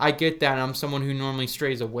obviously I get that. I'm someone who normally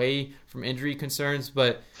strays away from injury concerns,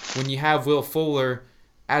 but when you have Will Fuller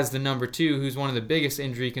as the number 2, who's one of the biggest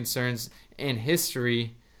injury concerns in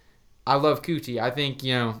history, I love Kuti. I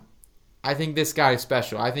think this guy is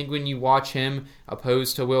special. I think when you watch him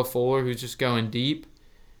opposed to Will Fuller, who's just going deep,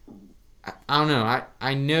 I don't know.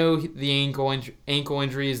 I know the ankle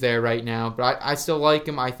injury is there right now, but I still like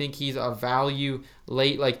him. I think he's a value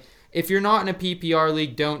late. Like, if you're not in a PPR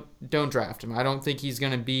league, don't draft him. I don't think he's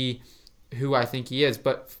going to be who I think he is.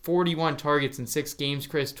 But 41 targets in 6 games,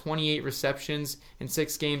 Chris, 28 receptions in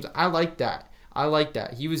 6 games. I like that.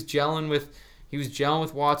 He was gelling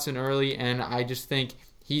with Watson early, and I just think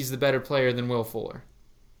he's the better player than Will Fuller.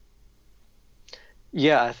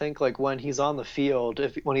 Yeah, I think like when he's on the field,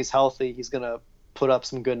 when he's healthy, he's going to put up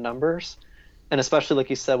some good numbers. And especially like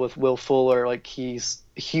you said with Will Fuller, like he's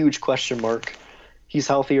a huge question mark. He's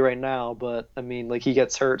healthy right now, but I mean, like he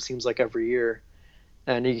gets hurt seems like every year.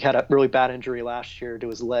 And he had a really bad injury last year to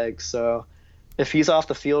his leg. So if he's off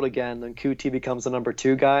the field again, then Kuti becomes the number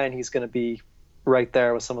 2 guy, and he's going to be right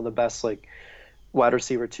there with some of the best like wide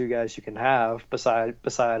receiver 2 guys you can have beside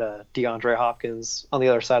DeAndre Hopkins on the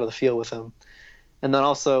other side of the field with him. And then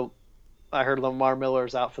also, I heard Lamar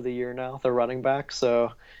Miller's out for the year now, the running back.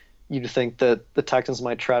 So you'd think that the Texans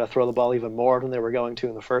might try to throw the ball even more than they were going to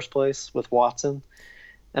in the first place with Watson.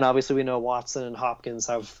 And obviously we know Watson and Hopkins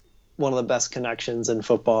have one of the best connections in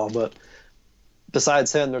football, but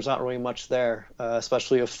besides him, there's not really much there,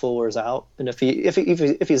 especially if Fuller's out. And if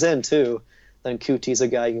he's in too, then Cuti's a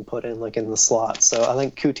guy you can put in like in the slot. So I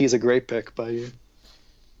think Cuti's a great pick by you.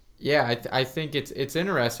 Yeah, I think it's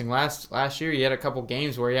interesting. Last year, he had a couple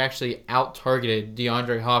games where he actually out-targeted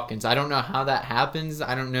DeAndre Hopkins. I don't know how that happens.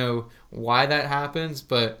 I don't know why that happens,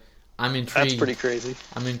 but I'm intrigued. That's pretty crazy.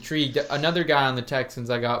 I'm intrigued. Another guy on the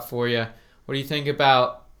Texans I got for you. What do you think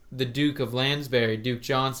about the Duke of Lansbury, Duke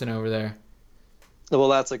Johnson over there? Well,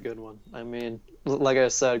 that's a good one. I mean, like I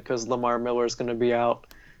said, because Lamar Miller is going to be out.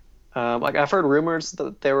 I've heard rumors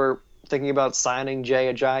that they were thinking about signing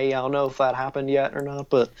Jay Ajayi. I don't know if that happened yet or not,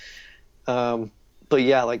 but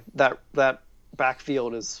yeah, like that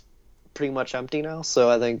backfield is pretty much empty now. So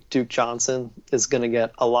I think Duke Johnson is going to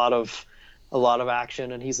get a lot of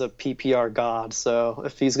action, and he's a PPR god. So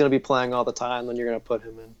if he's going to be playing all the time, then you're going to put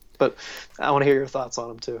him in. But I want to hear your thoughts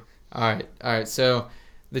on him too. All right. So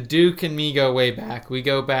the Duke and me go way back. We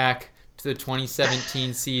go back to the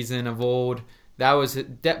 2017 season of old. That was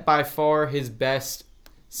by far his best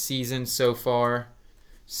season so far.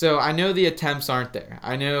 So I know the attempts aren't there.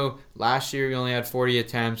 I know last year he only had 40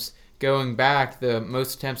 attempts. Going back, the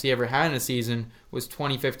most attempts he ever had in a season was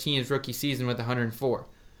 2015, his rookie season, with 104.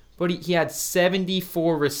 But he had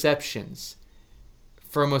 74 receptions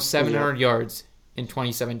for almost 700 yards in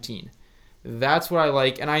 2017. That's what I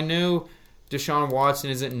like. And I know Deshaun Watson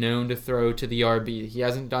isn't known to throw to the RB. He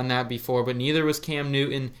hasn't done that before, but neither was Cam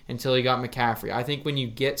Newton until he got McCaffrey. I think when you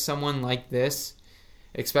get someone like this,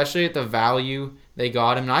 especially at the value they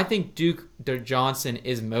got him, and I think Duke Johnson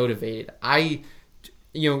is motivated.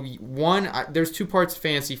 There's two parts of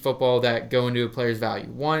fantasy football that go into a player's value.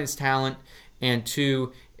 One is talent, and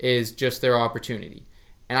two is just their opportunity.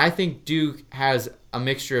 And I think Duke has a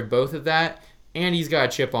mixture of both of that, and he's got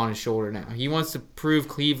a chip on his shoulder now. He wants to prove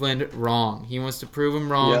Cleveland wrong. He wants to prove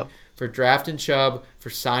them wrong for drafting Chubb, for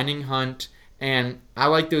signing Hunt, and I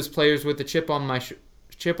like those players with the chip on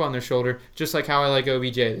their shoulder, just like how I like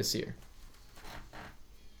OBJ this year.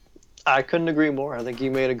 I couldn't agree more. I think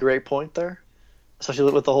you made a great point there,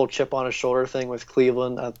 especially with the whole chip on his shoulder thing with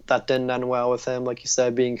Cleveland. That didn't end well with him, like you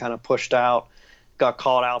said, being kind of pushed out, got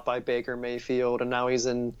called out by Baker Mayfield, and now he's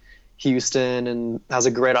in Houston and has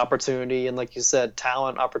a great opportunity. And like you said,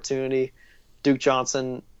 talent, opportunity. Duke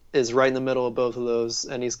Johnson is right in the middle of both of those,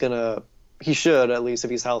 and he should, at least if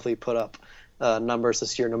he's healthy, put up numbers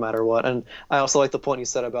this year no matter what. And I also like the point you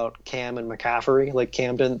said about Cam and McCaffrey. Like,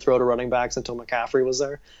 Cam didn't throw to running backs until McCaffrey was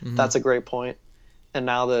there. Mm-hmm. That's a great point. And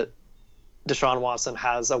now that Deshaun Watson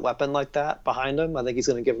has a weapon like that behind him, I think he's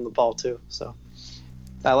going to give him the ball too. So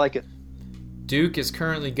I like it. Duke is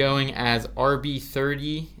currently going as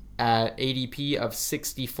RB30 at ADP of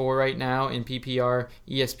 64 right now in PPR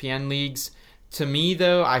ESPN leagues. To me,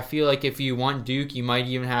 though, I feel like if you want Duke, you might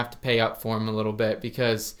even have to pay up for him a little bit,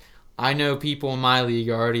 because I know people in my league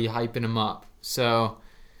are already hyping him up. So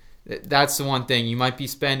that's the one thing. You might be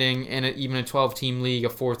spending in even a 12-team league a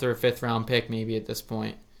 4th or 5th round pick maybe at this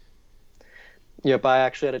point. Yep, I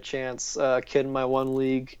actually had a chance. A kid in my one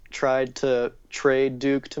league tried to trade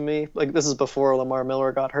Duke to me. Like, this is before Lamar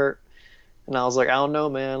Miller got hurt. And I was like, I don't know,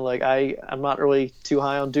 man. Like, I'm not really too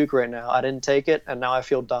high on Duke right now. I didn't take it, and now I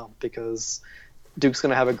feel dumb because Duke's going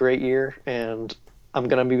to have a great year, and I'm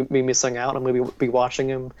going to be missing out. I'm going to be watching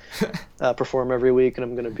him perform every week, and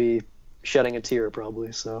I'm going to be shedding a tear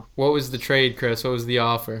probably. So, what was the trade, Chris? What was the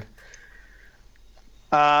offer?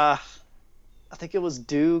 I think it was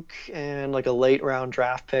Duke and like a late round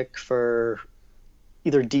draft pick for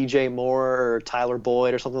either DJ Moore or Tyler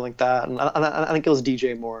Boyd or something like that. And I think it was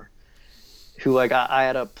DJ Moore, who, like, I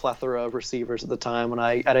had a plethora of receivers at the time, and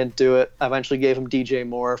I didn't do it. I eventually gave him DJ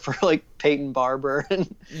Moore for like Peyton Barber.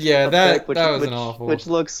 And yeah, that was an awful. Which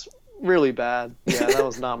looks really bad. Yeah, that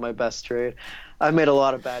was not my best trade. I've made a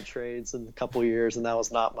lot of bad trades in a couple years, and that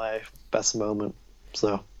was not my best moment.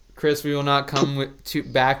 So, Chris, we will not come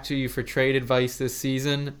back to you for trade advice this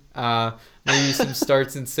season. Maybe some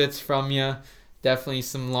starts and sits from you. Definitely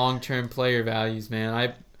some long-term player values,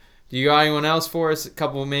 man. Do you got anyone else for us?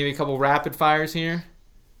 Maybe a couple rapid fires here?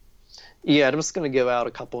 Yeah, I'm just going to give out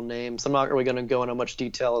a couple names. I'm not really going to go into much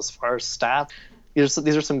detail as far as stats.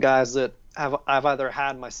 These are some guys that I've either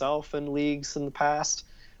had myself in leagues in the past,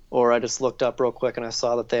 or I just looked up real quick and I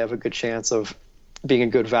saw that they have a good chance of being a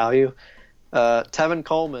good value. Tevin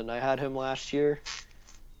Coleman, I had him last year.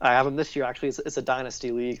 I have him this year, actually. It's a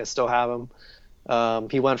dynasty league. I still have him.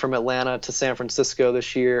 He went from Atlanta to San Francisco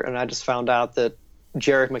this year, and I just found out that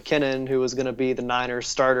Jerick McKinnon, who was going to be the Niners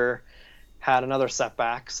starter, had another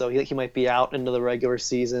setback, so he might be out into the regular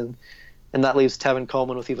season. And that leaves Tevin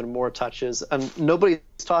Coleman with even more touches. And nobody's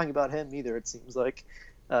talking about him either, it seems like.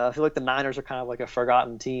 I feel like the Niners are kind of like a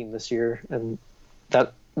forgotten team this year, and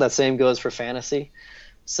that same goes for fantasy.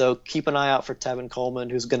 So keep an eye out for Tevin Coleman,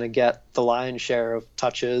 who's going to get the lion's share of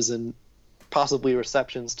touches and possibly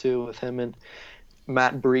receptions too, with him and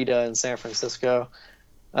Matt Breida in San Francisco.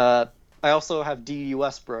 I also have D.D.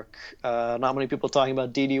 Westbrook. Not many people talking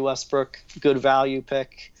about D.D. Westbrook. Good value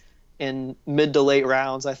pick in mid to late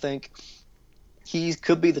rounds, I think. He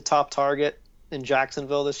could be the top target in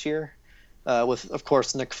Jacksonville this year, with, of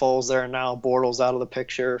course, Nick Foles there now. Bortles out of the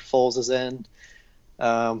picture. Foles is in.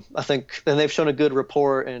 I think, and they've shown a good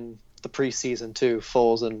rapport in the preseason too,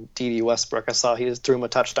 Foles and D.D. Westbrook. I saw he just threw him a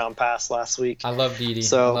touchdown pass last week. I love D.D.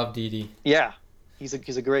 So, I love D.D. Yeah, he's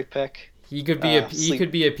a great pick. He could be he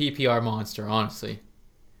could be a PPR monster, honestly.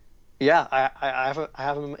 Yeah, I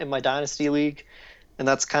have him in my dynasty league, and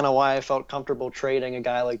that's kind of why I felt comfortable trading a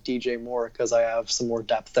guy like DJ Moore, because I have some more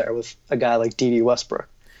depth there with a guy like D.D. Westbrook.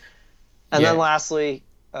 And then lastly,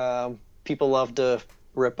 people love to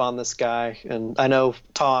rip on this guy, and I know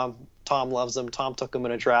Tom loves him. Tom took him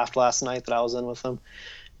in a draft last night that I was in with him.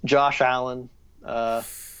 Josh Allen,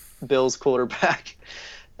 Bills quarterback.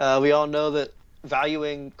 We all know that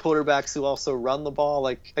valuing quarterbacks who also run the ball,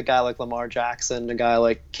 like a guy like Lamar Jackson, a guy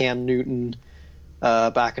like Cam Newton,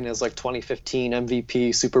 back in his 2015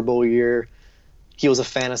 MVP Super Bowl year, he was a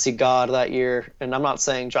fantasy god that year. And I'm not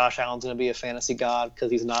saying Josh Allen's going to be a fantasy god, because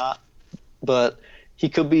he's not, but he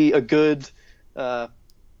could be a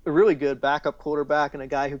really good backup quarterback and a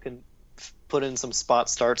guy who can put in some spot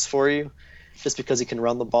starts for you, just because he can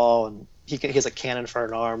run the ball, and he has a cannon for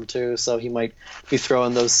an arm too, so he might be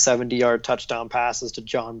throwing those 70-yard touchdown passes to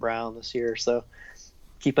John Brown this year. So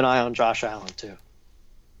keep an eye on Josh Allen too.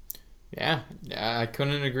 Yeah, I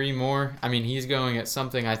couldn't agree more. I mean, he's going at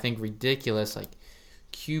something I think ridiculous, like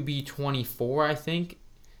QB 24, I think,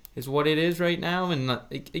 is what it is right now. And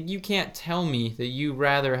you can't tell me that you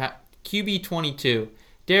rather have QB 22.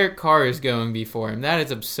 Derek Carr is going before him. That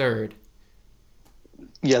is absurd.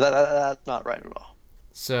 Yeah, that's not right at all.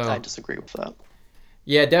 So I disagree with that.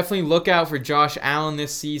 Yeah, definitely look out for Josh Allen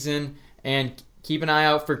this season, and keep an eye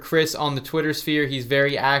out for Chris on the Twitter sphere. He's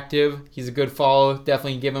very active. He's a good follow.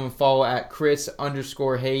 Definitely give him a follow at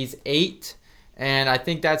Chris_Hayes8. And I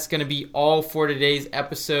think that's going to be all for today's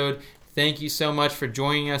episode. Thank you so much for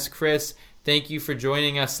joining us, Chris. Thank you for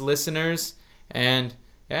joining us, listeners. And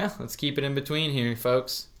yeah, let's keep it in between here,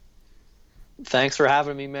 folks. Thanks for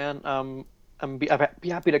having me, man. I'd be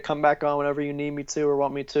happy to come back on whenever you need me to or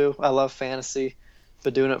want me to. I love fantasy.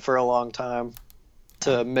 Been doing it for a long time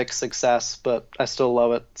to mix success, but I still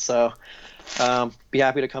love it. So be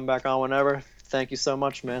happy to come back on whenever. Thank you so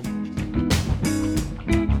much, man.